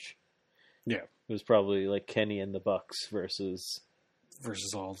team match. Yeah, it was probably like Kenny and the Bucks versus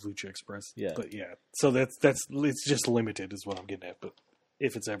all Lucha Express. Yeah, but so that's it's just limited, is what I'm getting at. But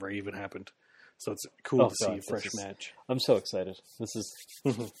if it's ever even happened. So it's cool to see a fresh match. I'm so excited.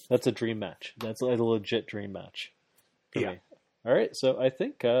 That's a dream match. That's a legit dream match for me. All right, so I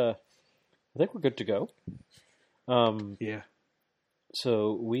think we're good to go.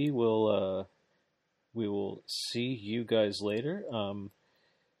 So we will see you guys later.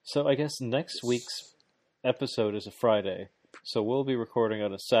 So I guess next week's episode is a Friday. So we'll be recording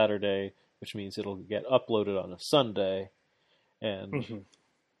on a Saturday, which means it'll get uploaded on a Sunday. And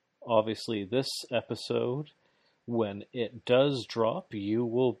obviously this episode, when it does drop, you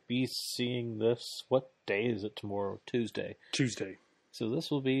will be seeing this. What day is it tomorrow? Tuesday. So this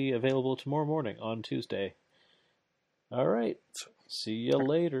will be available tomorrow morning on Tuesday. All right. See you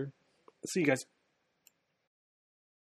later. See you guys.